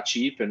 It was not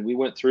cheap. And we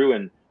went through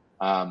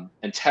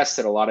and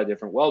tested a lot of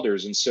different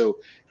welders. And so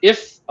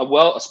if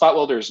a spot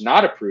welder is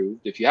not approved,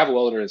 if you have a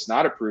welder that's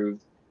not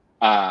approved,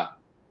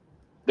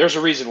 there's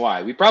a reason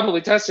why. We probably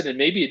tested and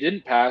maybe it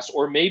didn't pass,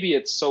 or maybe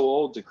it's so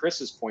old, to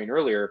Kris's point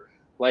earlier.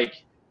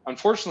 Like,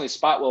 unfortunately,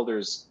 spot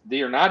welders,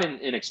 they are not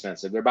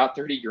inexpensive. They're about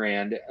 30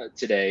 grand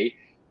today,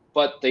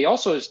 but they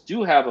also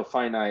do have a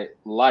finite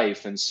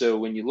life. And so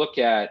when you look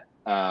at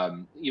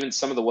even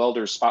some of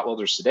the spot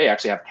welders today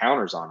actually have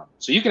counters on them.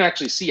 So you can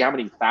actually see how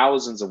many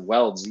thousands of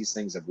welds these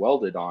things have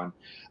welded on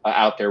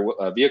out there,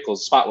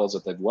 vehicles, spot welds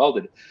that they've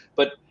welded.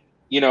 But,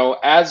 you know,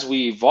 as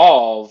we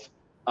evolve,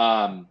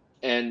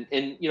 and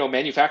you know,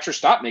 manufacturers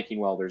stop making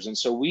welders, and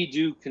so we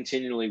do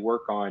continually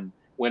work on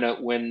when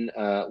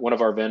one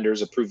of our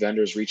approved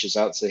vendors reaches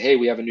out and say, hey,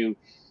 we have a new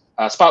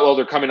spot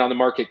welder coming on the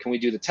market, can we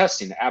do the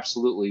testing?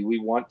 Absolutely. We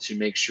want to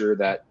make sure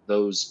that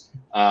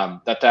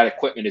that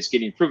equipment is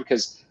getting approved,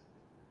 because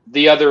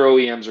the other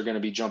OEMs are going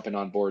to be jumping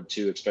on board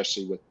too,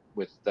 especially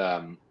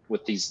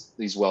with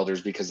these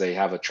welders, because they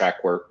have a track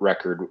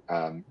record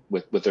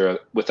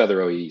with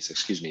other OEs.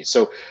 Excuse me.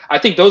 So I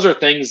think those are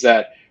things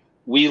that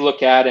we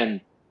look at.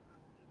 And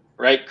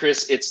right,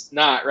 Kris, it's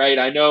not right.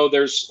 I know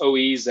there's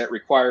OEs that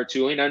require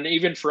tooling, and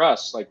even for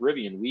us, like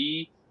Rivian,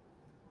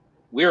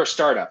 we're a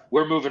startup.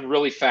 We're moving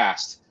really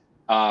fast.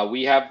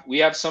 We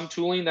have some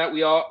tooling that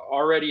we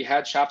already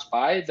had shops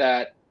buy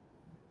that,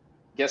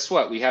 guess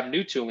what? We have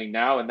new tooling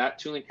now, and that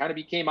tooling kind of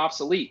became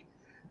obsolete.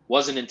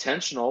 Wasn't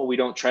intentional. We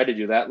don't try to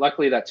do that.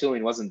 Luckily, that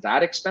tooling wasn't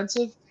that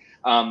expensive.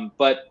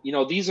 But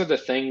these are the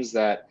things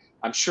that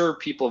I'm sure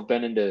people have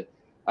been into.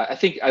 I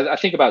think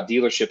about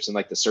dealerships and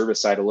like the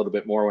service side a little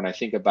bit more when I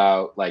think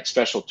about like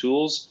special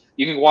tools.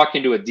 You can walk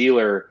into a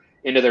dealer,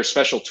 into their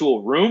special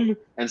tool room,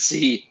 and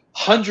see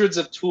hundreds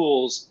of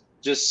tools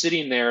just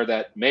sitting there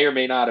that may or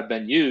may not have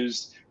been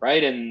used,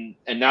 right? And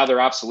now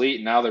they're obsolete,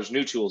 and now there's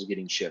new tools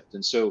getting shipped.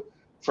 And so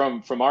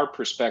from our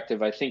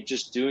perspective, I think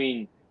just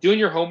doing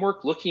your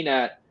homework, looking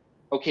at,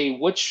 okay,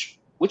 which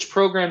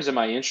programs am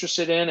I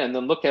interested in, and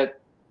then look at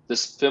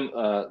this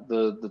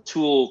the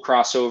tool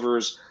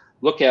crossovers.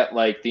 Look at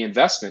like the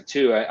investment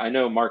too. I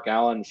know Mark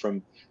Allen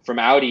from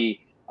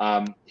Audi.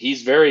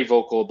 He's very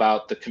vocal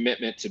about the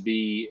commitment to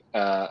be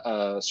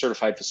a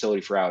certified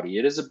facility for Audi.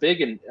 It is a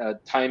big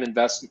time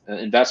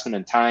investment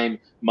in time,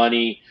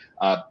 money,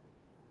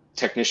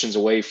 technicians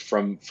away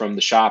from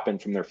the shop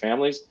and from their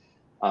families,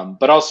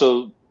 but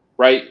also,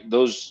 right,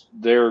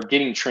 they're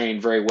getting trained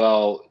very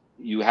well.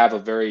 You have a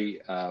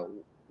very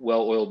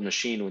well-oiled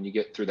machine when you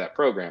get through that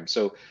program.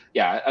 So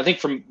yeah, I think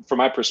from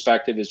my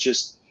perspective, it's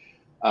just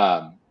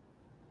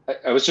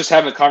I was just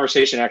having a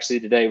conversation actually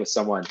today with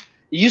someone.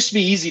 It used to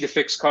be easy to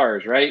fix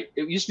cars, right?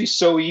 It used to be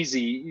so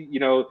easy.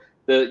 You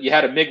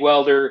had a MIG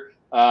welder.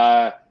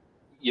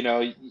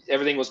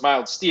 Everything was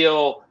mild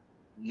steel,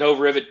 no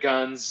rivet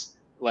guns.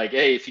 Like,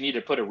 hey, if you need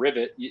to put a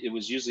rivet, it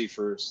was usually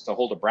to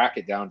hold a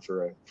bracket down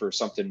for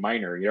something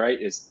minor, right?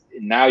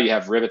 Now you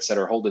have rivets that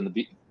are holding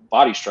the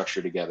body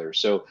structure together.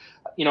 So,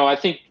 I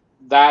think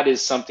that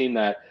is something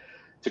that,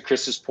 to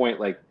Chris's point,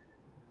 like,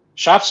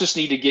 shops just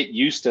need to get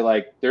used to,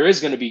 like, there is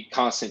going to be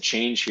constant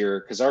change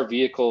here because our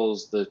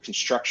vehicles, the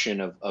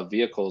construction of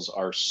vehicles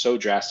are so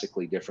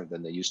drastically different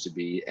than they used to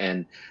be.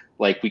 And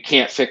like, we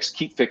can't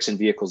keep fixing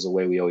vehicles the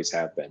way we always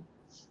have been.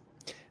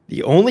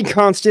 The only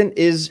constant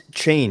is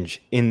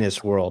change in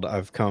this world,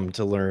 I've come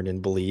to learn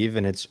and believe.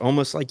 And it's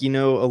almost like, a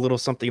little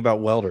something about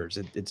welders.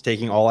 It's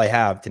taking all I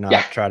have to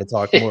not try to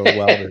talk more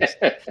welders.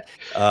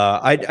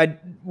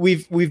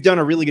 We've done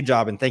a really good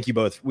job, and thank you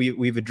both.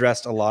 We've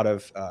addressed a lot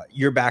of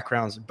your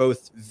backgrounds,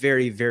 both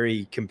very,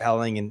 very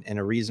compelling, and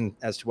a reason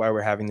as to why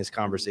we're having this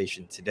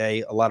conversation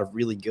today. A lot of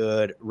really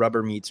good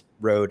rubber meets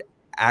road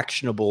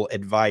actionable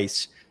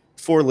advice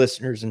for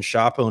listeners and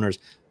shop owners.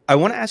 I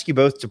want to ask you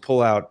both to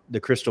pull out the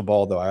crystal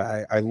ball, though.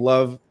 I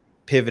love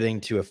pivoting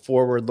to a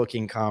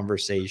forward-looking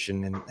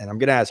conversation, and I'm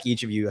going to ask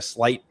each of you a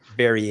slight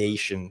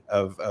variation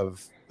of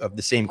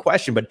the same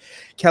question. But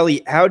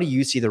Kelly, how do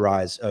you see the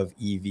rise of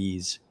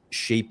EVs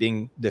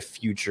shaping the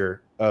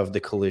future of the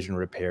collision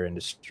repair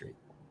industry?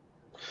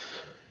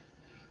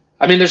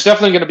 I mean, there's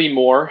definitely going to be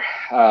more,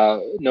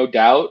 no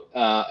doubt.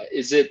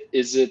 Is it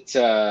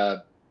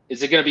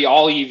going to be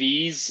all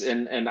EVs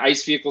and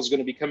ICE vehicles going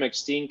to become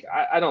extinct?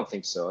 I don't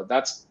think so.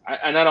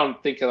 I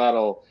don't think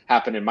that'll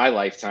happen in my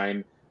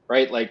lifetime,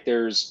 right? Like,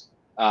 there's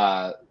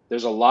a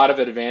lot of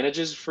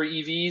advantages for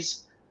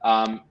EVs.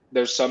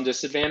 There's some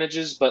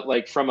disadvantages, but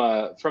like from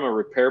a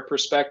repair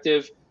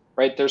perspective,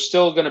 right, there's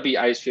still going to be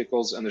ICE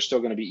vehicles and there's still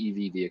going to be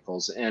EV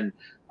vehicles. And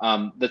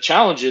the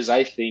challenge is,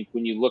 I think,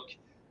 when you look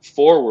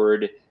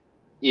forward,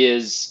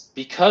 is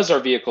because our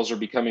vehicles are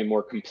becoming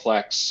more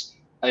complex.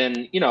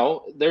 And,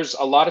 there's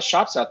a lot of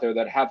shops out there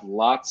that have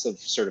lots of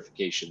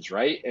certifications,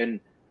 right? And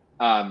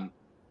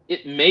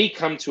it may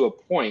come to a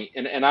point,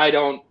 and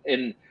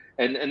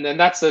then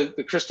that's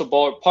the crystal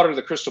ball, part of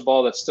the crystal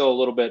ball that's still a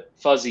little bit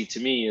fuzzy to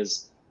me,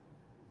 is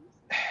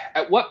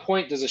at what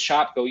point does a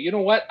shop go, you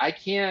know what, I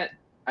can't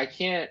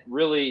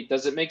really,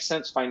 does it make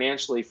sense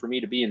financially for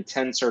me to be in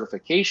 10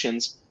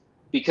 certifications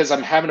because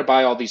I'm having to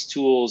buy all these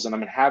tools and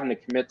I'm having to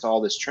commit to all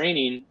this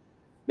training?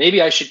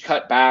 Maybe I should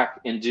cut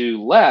back and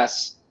do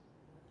less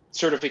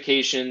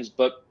certifications,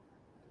 but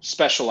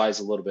specialize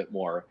a little bit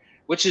more,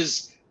 which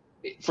is,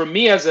 for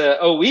me as a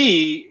OE,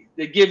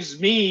 it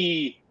gives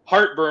me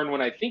heartburn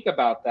when I think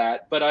about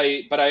that. But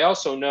I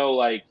also know,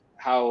 like,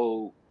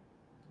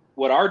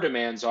 what our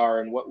demands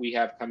are and what we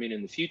have coming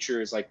in the future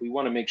is, like, we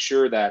want to make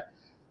sure that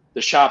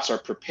the shops are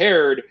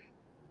prepared,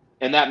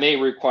 and that may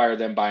require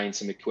them buying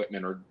some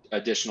equipment or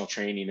additional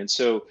training. And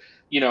so,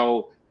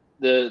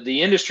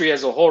 the industry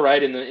as a whole,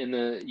 right, in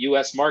the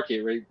U.S.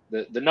 market, right,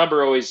 the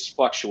number always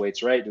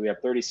fluctuates, right? Do we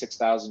have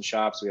 36,000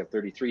 shops? Do we have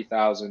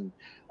 33,000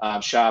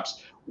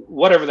 shops?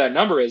 Whatever that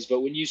number is. But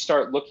when you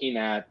start looking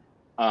at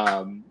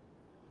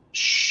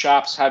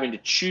shops having to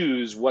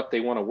choose what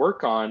they want to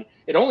work on,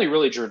 it only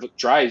really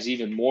drives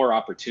even more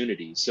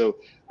opportunities. So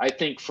I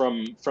think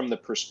from the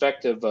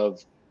perspective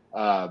of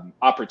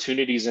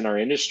opportunities in our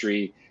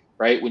industry,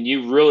 right, when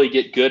you really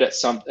get good at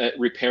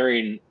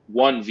repairing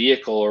one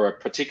vehicle or a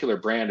particular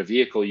brand of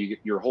vehicle,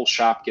 your whole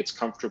shop gets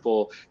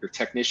comfortable. Your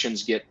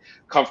technicians get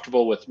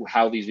comfortable with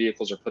how these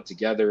vehicles are put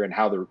together and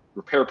how the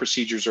repair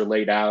procedures are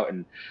laid out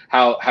and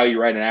how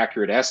you write an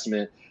accurate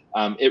estimate.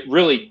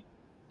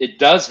 It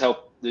does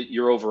help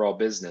your overall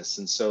business.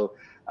 And so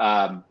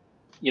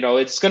you know,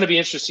 it's going to be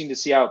interesting to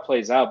see how it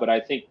plays out. But I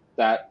think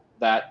that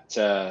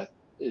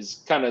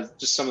is kind of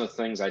just some of the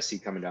things I see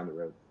coming down the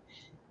road.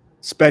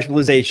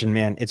 Specialization,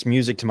 man, it's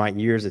music to my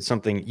ears. It's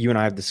something you and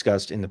I have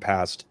discussed in the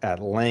past at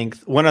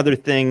length. One other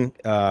thing,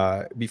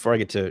 before I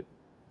get to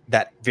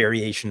that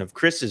variation of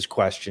Chris's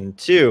question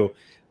too,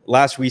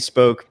 last we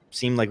spoke,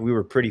 seemed like we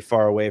were pretty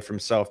far away from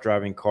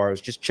self-driving cars.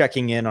 Just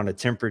checking in on a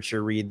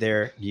temperature read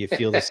there. Do you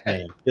feel the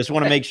same? Just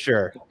want to make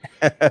sure.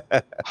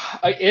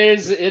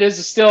 It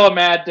is still a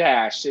mad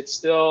dash. It's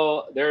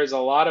still, there is a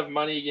lot of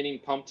money getting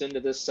pumped into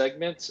this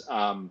segment.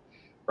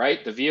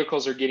 Right. The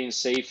vehicles are getting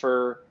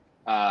safer.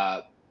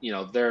 You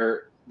know,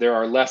 there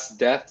are less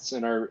deaths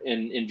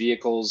in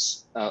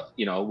vehicles.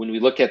 You know, when we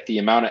look at the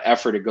amount of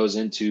effort it goes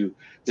into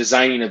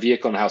designing a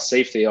vehicle and how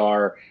safe they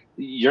are,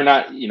 you're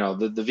not, you know,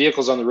 the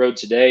vehicles on the road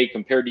today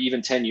compared to even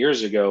 10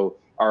 years ago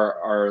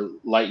are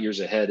light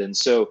years ahead. And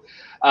so,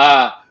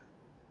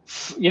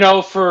 you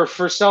know, for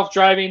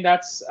self-driving,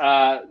 that's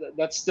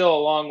still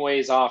a long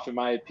ways off, in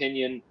my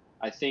opinion.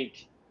 I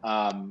think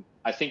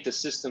the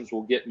systems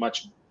will get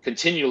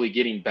continually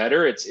getting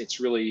better. It's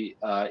really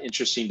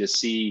interesting to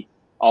see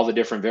all the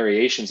different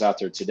variations out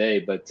there today,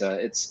 but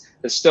there's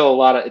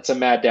still it's a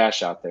mad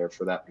dash out there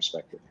for that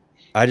perspective.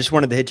 I just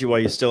wanted to hit you while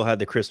you still had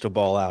the crystal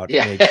ball out.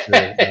 Yeah. Make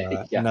sure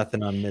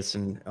nothing I'm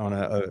missing on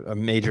a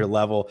major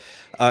level.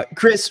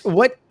 Kris,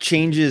 what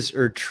changes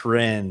or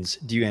trends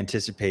do you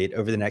anticipate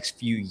over the next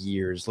few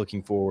years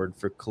looking forward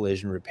for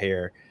collision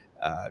repair?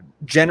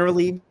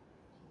 Generally,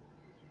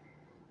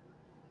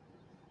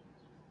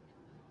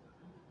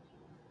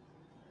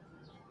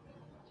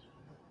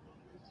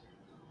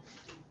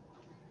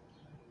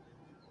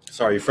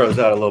 Sorry, you froze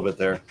out a little bit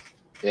there.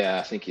 Yeah,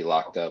 I think you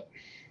locked up.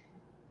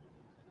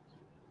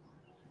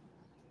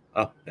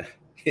 Oh.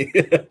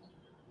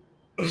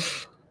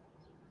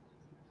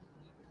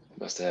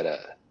 Must have had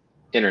a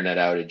internet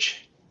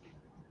outage.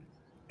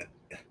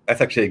 That's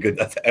actually a good.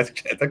 That's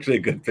actually a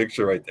good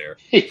picture right there.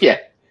 Yeah.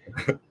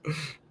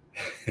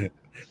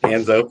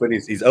 Hands open.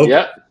 He's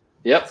open.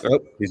 Yep. Oh,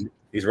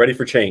 he's ready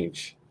for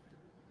change.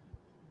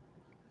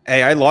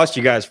 hey, I lost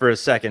you guys for a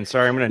second.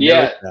 Sorry, I'm going to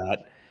note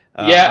that.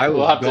 I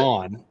was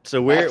gone.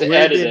 So where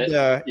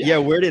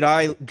did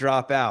I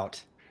drop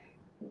out?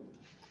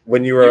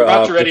 When you were You're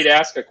about ready to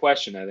ask a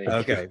question, I think.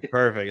 Okay,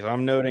 perfect.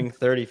 I'm noting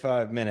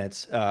 35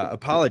 minutes.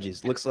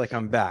 Apologies. Looks like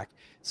I'm back.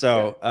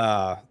 So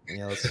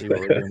let's see what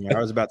we're doing here.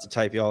 I was about to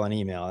type you all an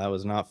email. That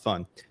was not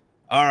fun.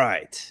 All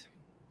right.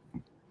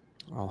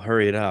 I'll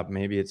hurry it up.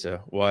 Maybe it's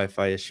a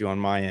Wi-Fi issue on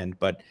my end,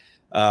 but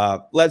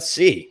let's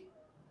see.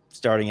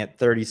 Starting at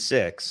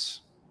 36.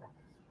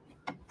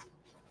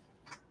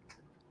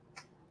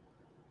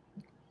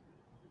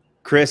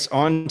 Kris,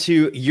 on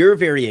to your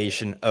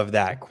variation of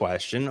that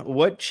question.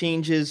 What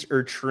changes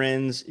or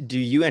trends do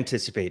you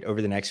anticipate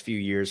over the next few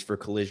years for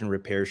collision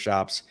repair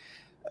shops,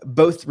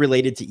 both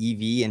related to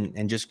EV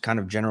and just kind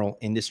of general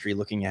industry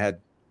looking ahead?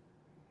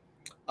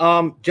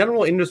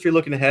 General industry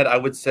looking ahead, I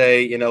would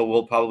say,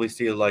 we'll probably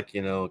see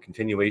a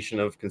continuation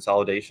of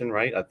consolidation,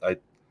 right?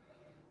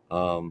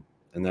 And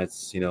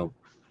that's, a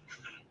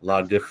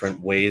lot of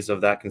different ways of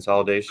that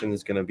consolidation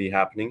is going to be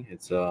happening.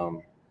 It's,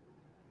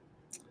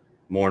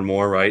 more and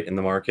more right in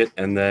the market.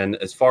 And then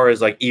as far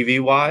as like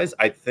EV wise,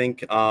 I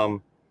think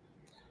kind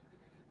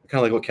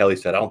of like what Kelly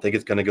said, I don't think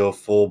it's going to go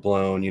full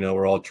blown,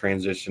 we're all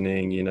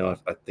transitioning,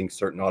 I think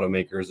certain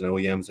automakers and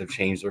OEMs have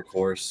changed their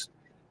course.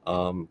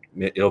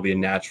 It'll be a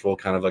natural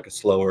kind of like a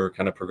slower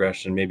kind of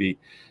progression, maybe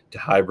to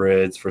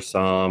hybrids for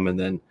some, and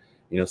then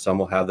some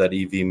will have that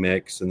EV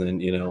mix, and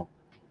then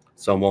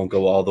some won't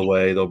go all the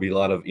way. There'll be a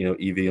lot of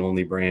EV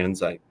only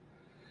brands. I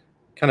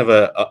kind of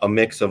a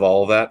mix of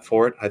all of that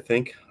for it, I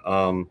think.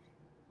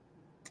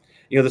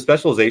 The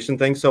specialization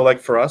thing. So like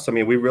for us, I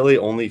mean, we really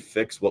only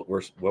fix what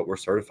we're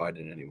certified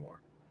in anymore.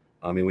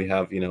 I mean, we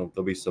have,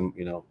 there'll be some,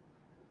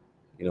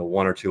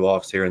 one or two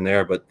offs here and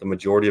there, but the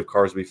majority of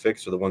cars we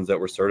fix are the ones that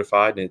were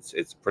certified. And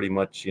it's pretty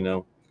much,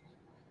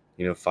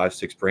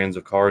 5-6 brands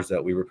of cars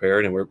that we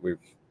repaired, and we've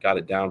got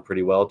it down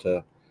pretty well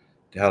to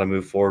how to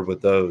move forward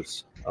with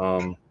those.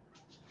 I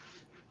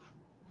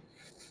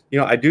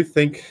do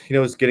think,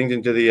 it's getting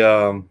into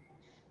the,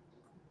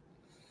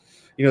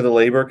 the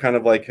labor kind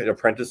of like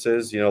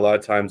apprentices, a lot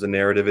of times the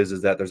narrative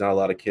is that there's not a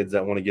lot of kids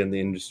that want to get in the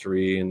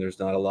industry, and there's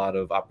not a lot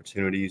of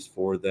opportunities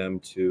for them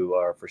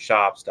for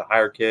shops to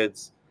hire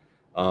kids.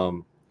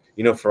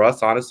 For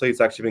us, honestly,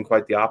 it's actually been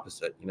quite the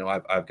opposite.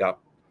 I've got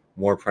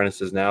more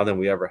apprentices now than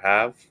we ever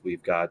have.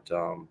 We've got,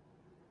 5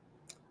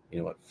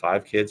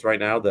 kids right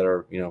now that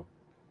are,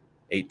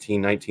 18,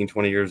 19,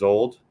 20 years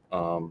old.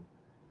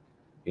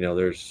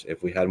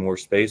 If we had more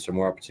space or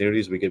more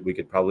opportunities, we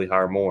could probably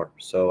hire more.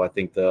 So I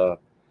think the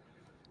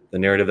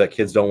narrative that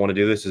kids don't want to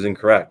do this is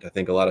incorrect. I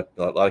think a lot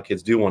of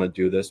kids do want to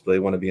do this, but they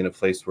want to be in a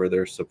place where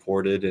they're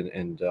supported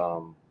and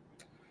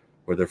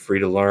where they're free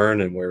to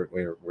learn, and where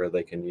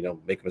they can,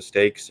 make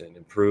mistakes and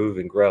improve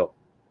and grow.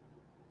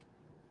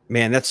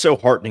 Man, that's so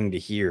heartening to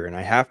hear. And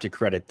I have to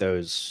credit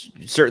those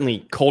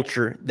certainly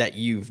culture that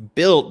you've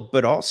built,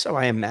 but also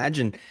I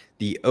imagine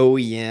the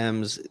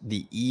OEMs,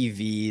 the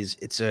EVs,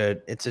 it's a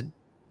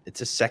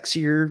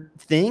sexier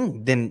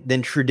thing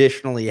than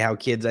traditionally how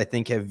kids I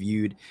think have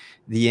viewed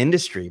the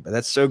industry. But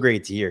that's so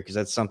great to hear because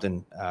that's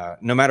something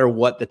no matter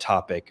what the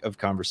topic of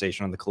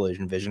conversation on the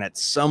Collision Vision, at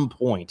some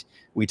point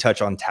we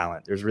touch on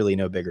talent. There's really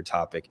no bigger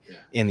topic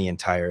in the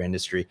entire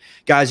industry.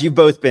 Guys, you've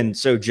both been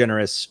so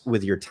generous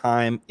with your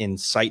time,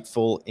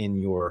 insightful in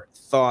your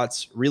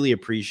thoughts. Really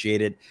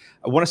appreciate it.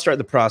 I want to start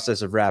the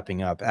process of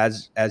wrapping up.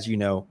 As you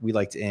know, we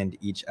like to end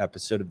each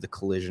episode of the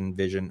Collision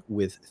Vision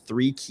with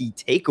 3 key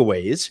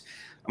takeaways.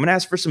 I'm going to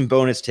ask for some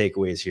bonus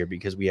takeaways here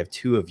because we have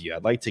 2 of you.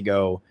 I'd like to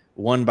go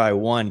one by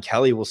one.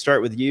 Kelly, we'll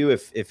start with you.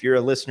 If you're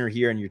a listener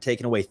here and you're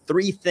taking away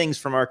 3 things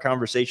from our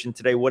conversation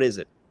today, what is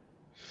it?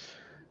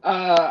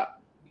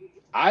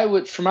 I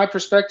would, from my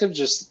perspective,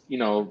 just,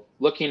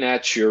 looking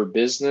at your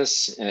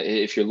business,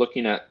 if you're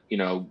looking at,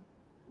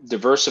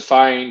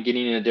 diversifying,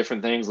 getting into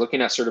different things,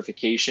 looking at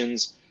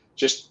certifications,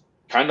 just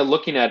kind of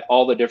looking at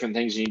all the different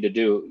things you need to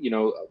do.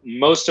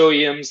 Most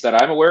OEMs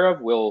that I'm aware of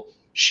will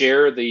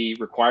share the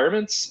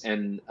requirements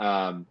and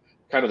kind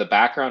of the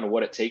background of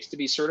what it takes to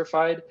be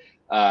certified.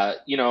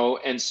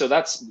 And so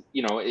that's,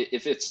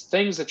 if it's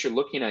things that you're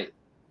looking at,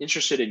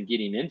 interested in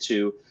getting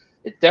into,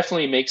 it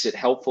definitely makes it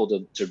helpful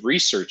to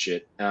research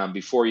it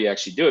before you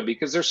actually do it,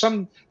 because there's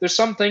some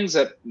things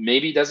that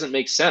maybe doesn't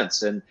make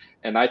sense. And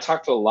I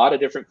talked to a lot of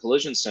different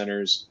collision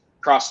centers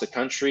across the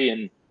country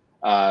and,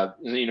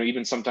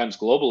 even sometimes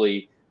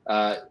globally,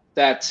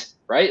 that,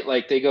 right?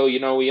 Like they go,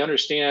 we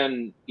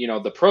understand,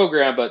 the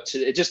program, but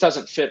it just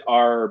doesn't fit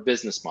our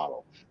business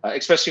model,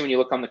 especially when you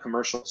look on the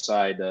commercial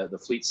side, the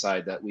fleet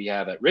side that we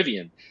have at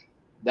Rivian.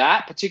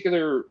 That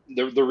particular,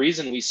 the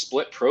reason we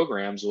split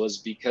programs was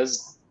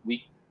because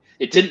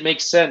it didn't make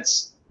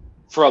sense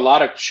for a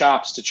lot of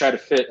shops to try to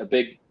fit a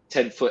big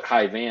 10-foot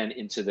high van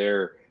into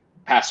their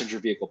passenger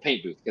vehicle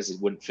paint booth because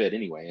it wouldn't fit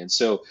anyway. And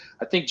so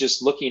I think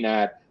just looking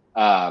at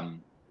where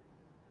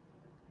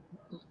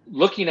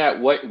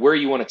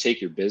you want to take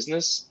your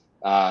business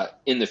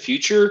in the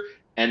future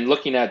and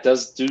looking at do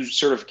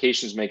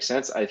certifications make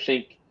sense? I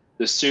think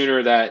the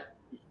sooner that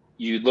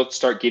you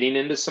start getting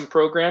into some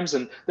programs,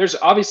 and there's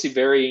obviously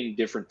varying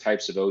different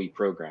types of OE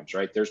programs,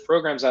 right? There's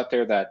programs out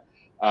there that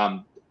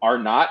are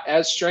not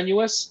as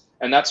strenuous,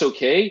 and that's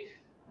okay.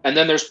 And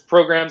then there's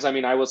programs,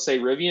 I will say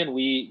Rivian,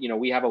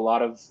 we have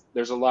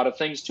there's a lot of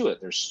things to it.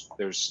 There's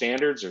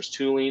standards, there's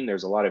tooling,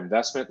 there's a lot of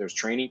investment, there's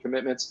training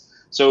commitments.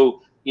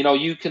 So,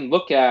 you can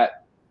look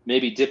at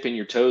maybe dipping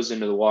your toes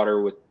into the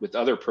water with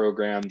other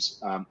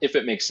programs if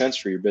it makes sense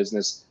for your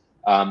business.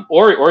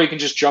 Or you can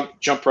just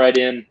jump right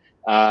in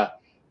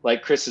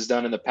like Kris has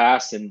done in the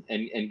past and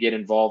get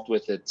involved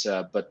with it.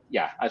 But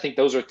yeah, I think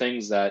those are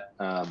things that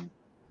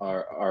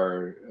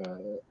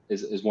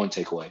is one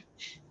takeaway.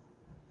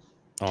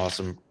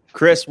 Awesome.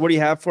 Kris, what do you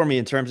have for me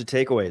in terms of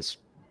takeaways?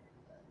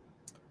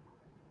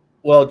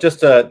 Well, just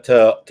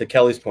to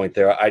Kelly's point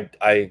there, I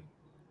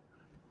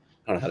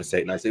don't know how to say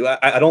it nicely.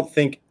 I don't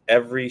think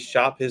every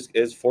shop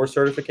is for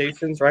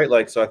certifications, right?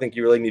 Like, so I think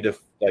you really need to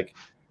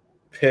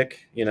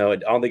pick, I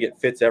don't think it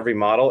fits every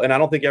model, and I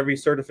don't think every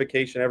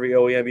certification, every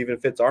OEM even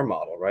fits our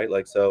model, right?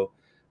 Like, so,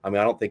 I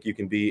don't think you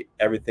can be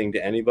everything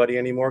to anybody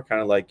anymore,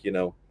 kind of like,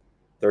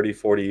 30,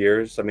 40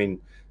 years.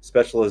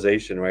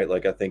 Specialization, right?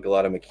 Like, I think a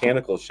lot of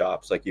mechanical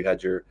shops, like you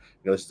had your,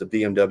 this is a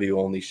BMW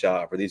only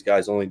shop, or these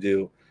guys only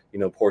do,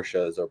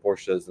 Porsches.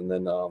 And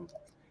then,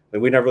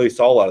 we never really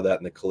saw a lot of that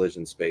in the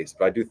collision space,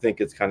 but I do think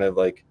it's kind of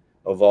like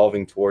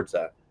evolving towards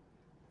that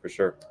for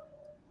sure.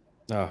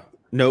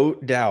 No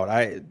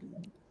doubt.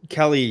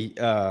 Kelly,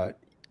 I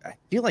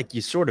feel like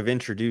you sort of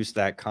introduced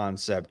that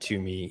concept to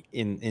me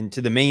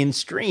into the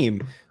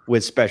mainstream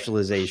with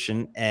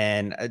specialization,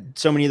 and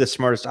so many of the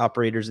smartest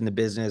operators in the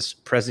business,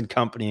 present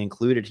company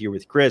included here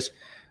with Kris,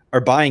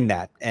 are buying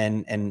that.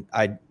 And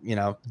I,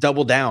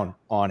 double down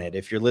on it.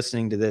 If you're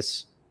listening to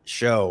this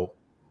show,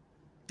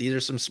 these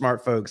are some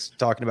smart folks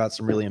talking about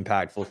some really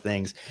impactful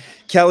things.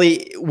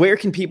 Kelly, where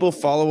can people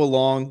follow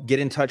along, get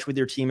in touch with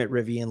your team at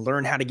Rivian,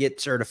 learn how to get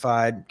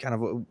certified? Kind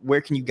of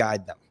where can you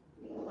guide them?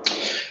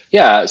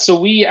 Yeah, so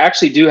we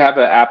actually do have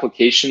an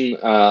application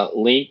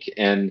link,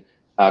 and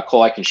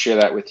Cole, I can share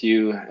that with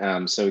you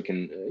so we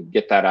can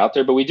get that out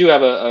there. But we do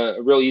have a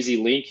real easy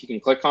link you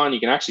can click on. You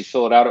can actually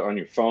fill it out on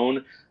your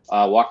phone,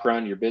 walk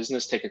around your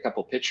business, take a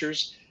couple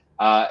pictures,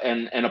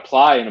 and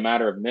apply in a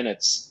matter of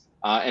minutes.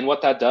 And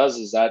what that does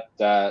is that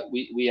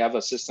we have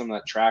a system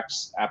that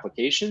tracks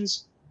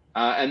applications,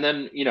 and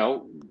then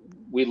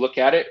we look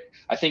at it.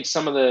 I think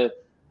some of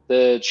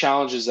the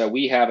challenges that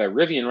we have at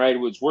Rivian, right,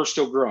 was we're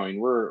still growing.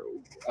 We're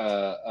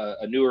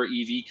a newer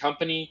EV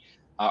company.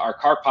 Our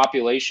car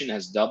population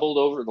has doubled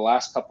over the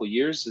last couple of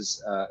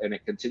years, and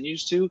it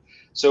continues to.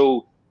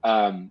 So,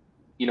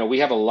 we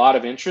have a lot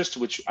of interest,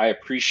 which I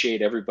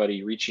appreciate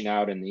everybody reaching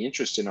out and the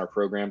interest in our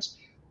programs.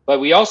 But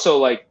we also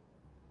like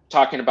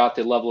talking about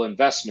the level of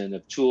investment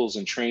of tools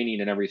and training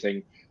and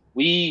everything.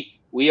 We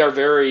we are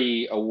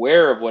very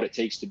aware of what it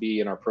takes to be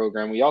in our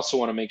program. We also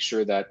want to make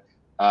sure that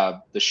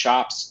the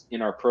shops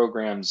in our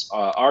programs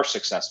are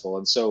successful.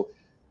 And so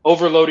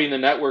overloading the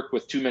network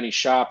with too many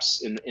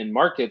shops in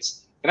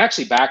markets can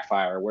actually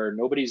backfire, where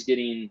nobody's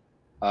getting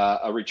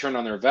a return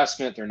on their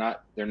investment.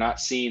 They're not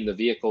seeing the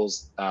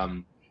vehicles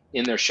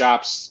in their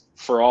shops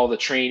for all the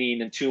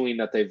training and tooling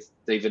that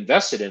they've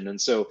invested in. And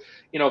so,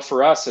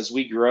 for us, as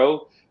we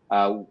grow,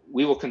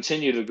 we will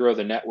continue to grow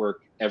the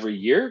network every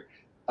year.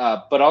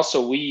 But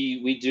also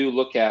we do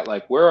look at,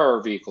 like, where are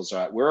our vehicles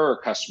at, where are our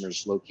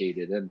customers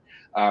located, and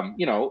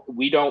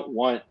we don't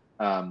want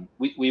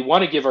we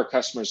want to give our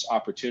customers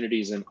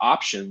opportunities and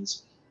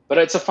options, but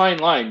it's a fine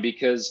line,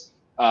 because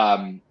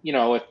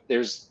if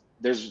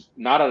there's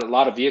not a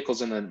lot of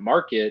vehicles in the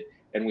market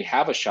and we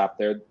have a shop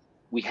there,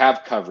 we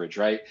have coverage,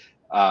 right?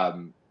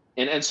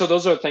 And so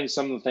those are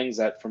some of the things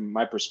that, from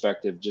my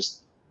perspective,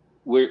 just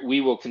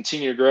we will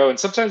continue to grow. And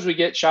sometimes we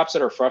get shops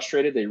that are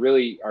frustrated. They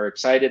really are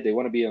excited. They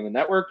want to be on the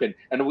network, and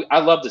I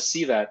love to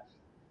see that.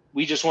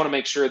 We just want to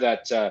make sure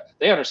that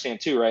they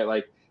understand too, right?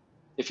 Like,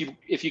 if you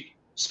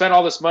spent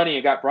all this money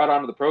and got brought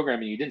onto the program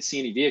and you didn't see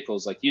any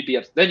vehicles, like, you'd be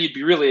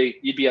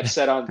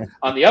upset on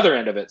the other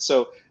end of it.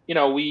 So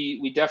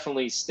we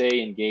definitely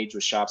stay engaged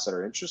with shops that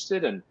are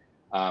interested, and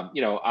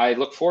I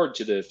look forward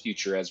to the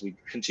future as we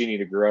continue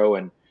to grow,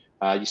 and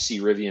you see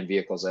Rivian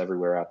vehicles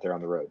everywhere out there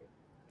on the road.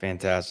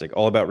 Fantastic.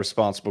 All about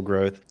responsible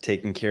growth,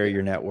 taking care of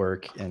your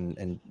network,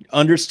 and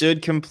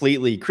understood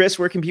completely. Kris,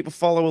 where can people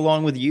follow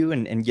along with you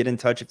and get in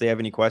touch if they have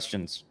any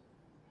questions?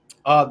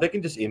 They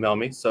can just email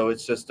me. So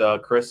it's just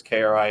Kris,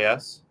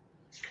 K-R-I-S,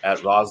 at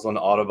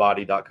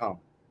RoslynAutobody.com.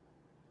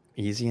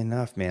 Easy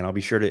enough, man. I'll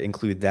be sure to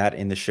include that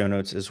in the show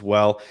notes as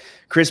well.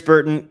 Kris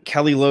Burton,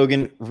 Kelly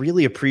Logan,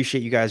 really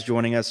appreciate you guys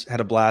joining us.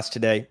 Had a blast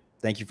today.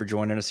 Thank you for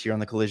joining us here on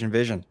the Collision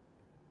Vision.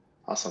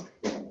 Awesome.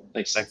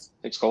 Thanks,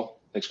 Cole.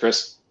 Thanks,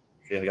 Kris.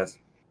 See you guys.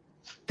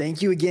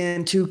 Thank you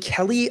again to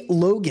Kelly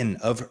Logan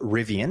of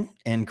Rivian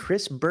and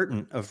Kris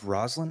Burton of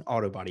Rosslyn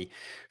Autobody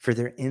for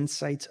their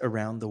insights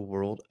around the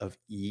world of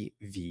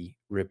EV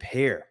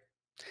repair.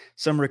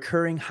 Some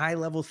recurring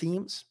high-level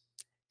themes: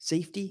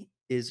 safety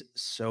is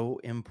so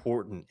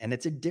important, and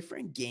it's a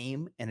different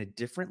game and a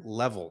different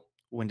level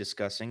when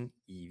discussing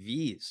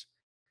EVs.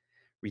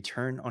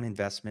 Return on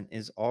investment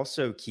is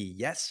also key.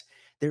 Yes,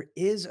 there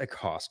is a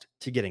cost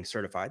to getting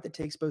certified that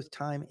takes both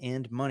time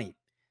and money.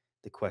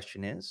 The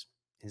question is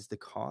the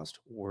cost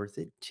worth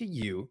it to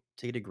you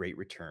to get a great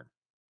return?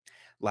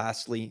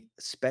 Lastly,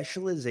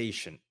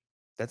 specialization.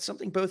 That's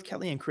something both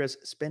Kelly and Kris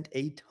spent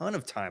a ton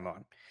of time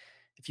on.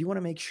 If you want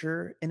to make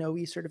sure an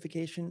OE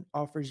certification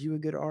offers you a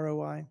good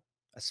ROI,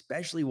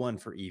 especially one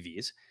for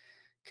EVs,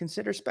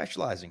 consider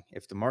specializing.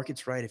 If the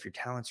market's right, if your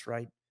talent's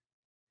right.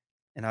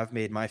 And I've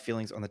made my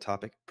feelings on the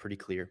topic pretty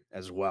clear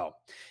as well.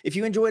 If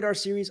you enjoyed our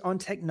series on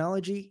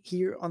technology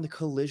here on the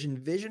Collision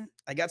Vision,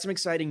 I got some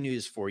exciting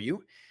news for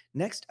you.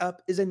 Next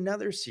up is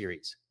another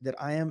series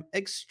that I am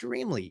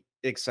extremely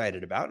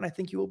excited about, and I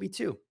think you will be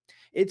too.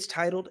 It's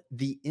titled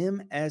The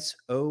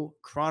MSO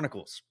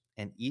Chronicles,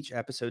 and each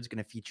episode is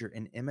going to feature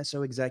an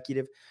MSO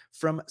executive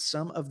from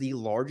some of the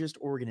largest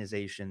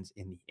organizations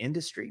in the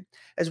industry,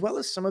 as well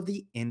as some of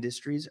the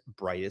industry's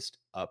brightest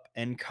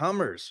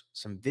up-and-comers,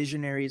 some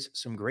visionaries,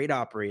 some great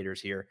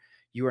operators here.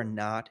 You are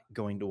not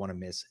going to want to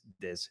miss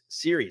this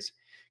series.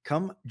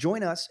 Come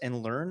join us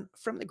and learn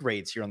from the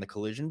greats here on the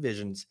Collision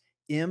Vision's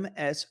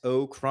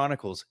MSO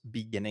Chronicles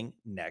beginning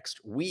next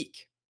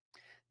week.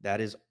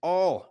 That is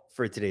all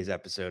for today's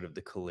episode of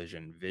the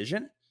Collision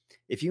Vision.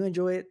 If you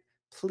enjoy it,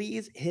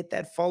 please hit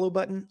that follow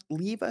button,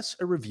 leave us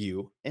a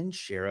review, and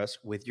share us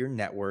with your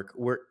network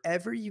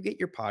wherever you get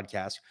your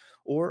podcast,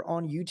 or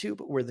on YouTube,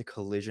 where the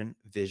Collision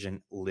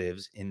Vision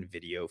lives in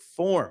video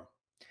form.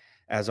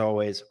 As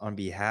always, on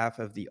behalf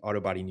of the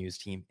Autobody News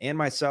team and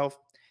myself,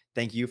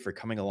 thank you for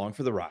coming along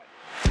for the ride.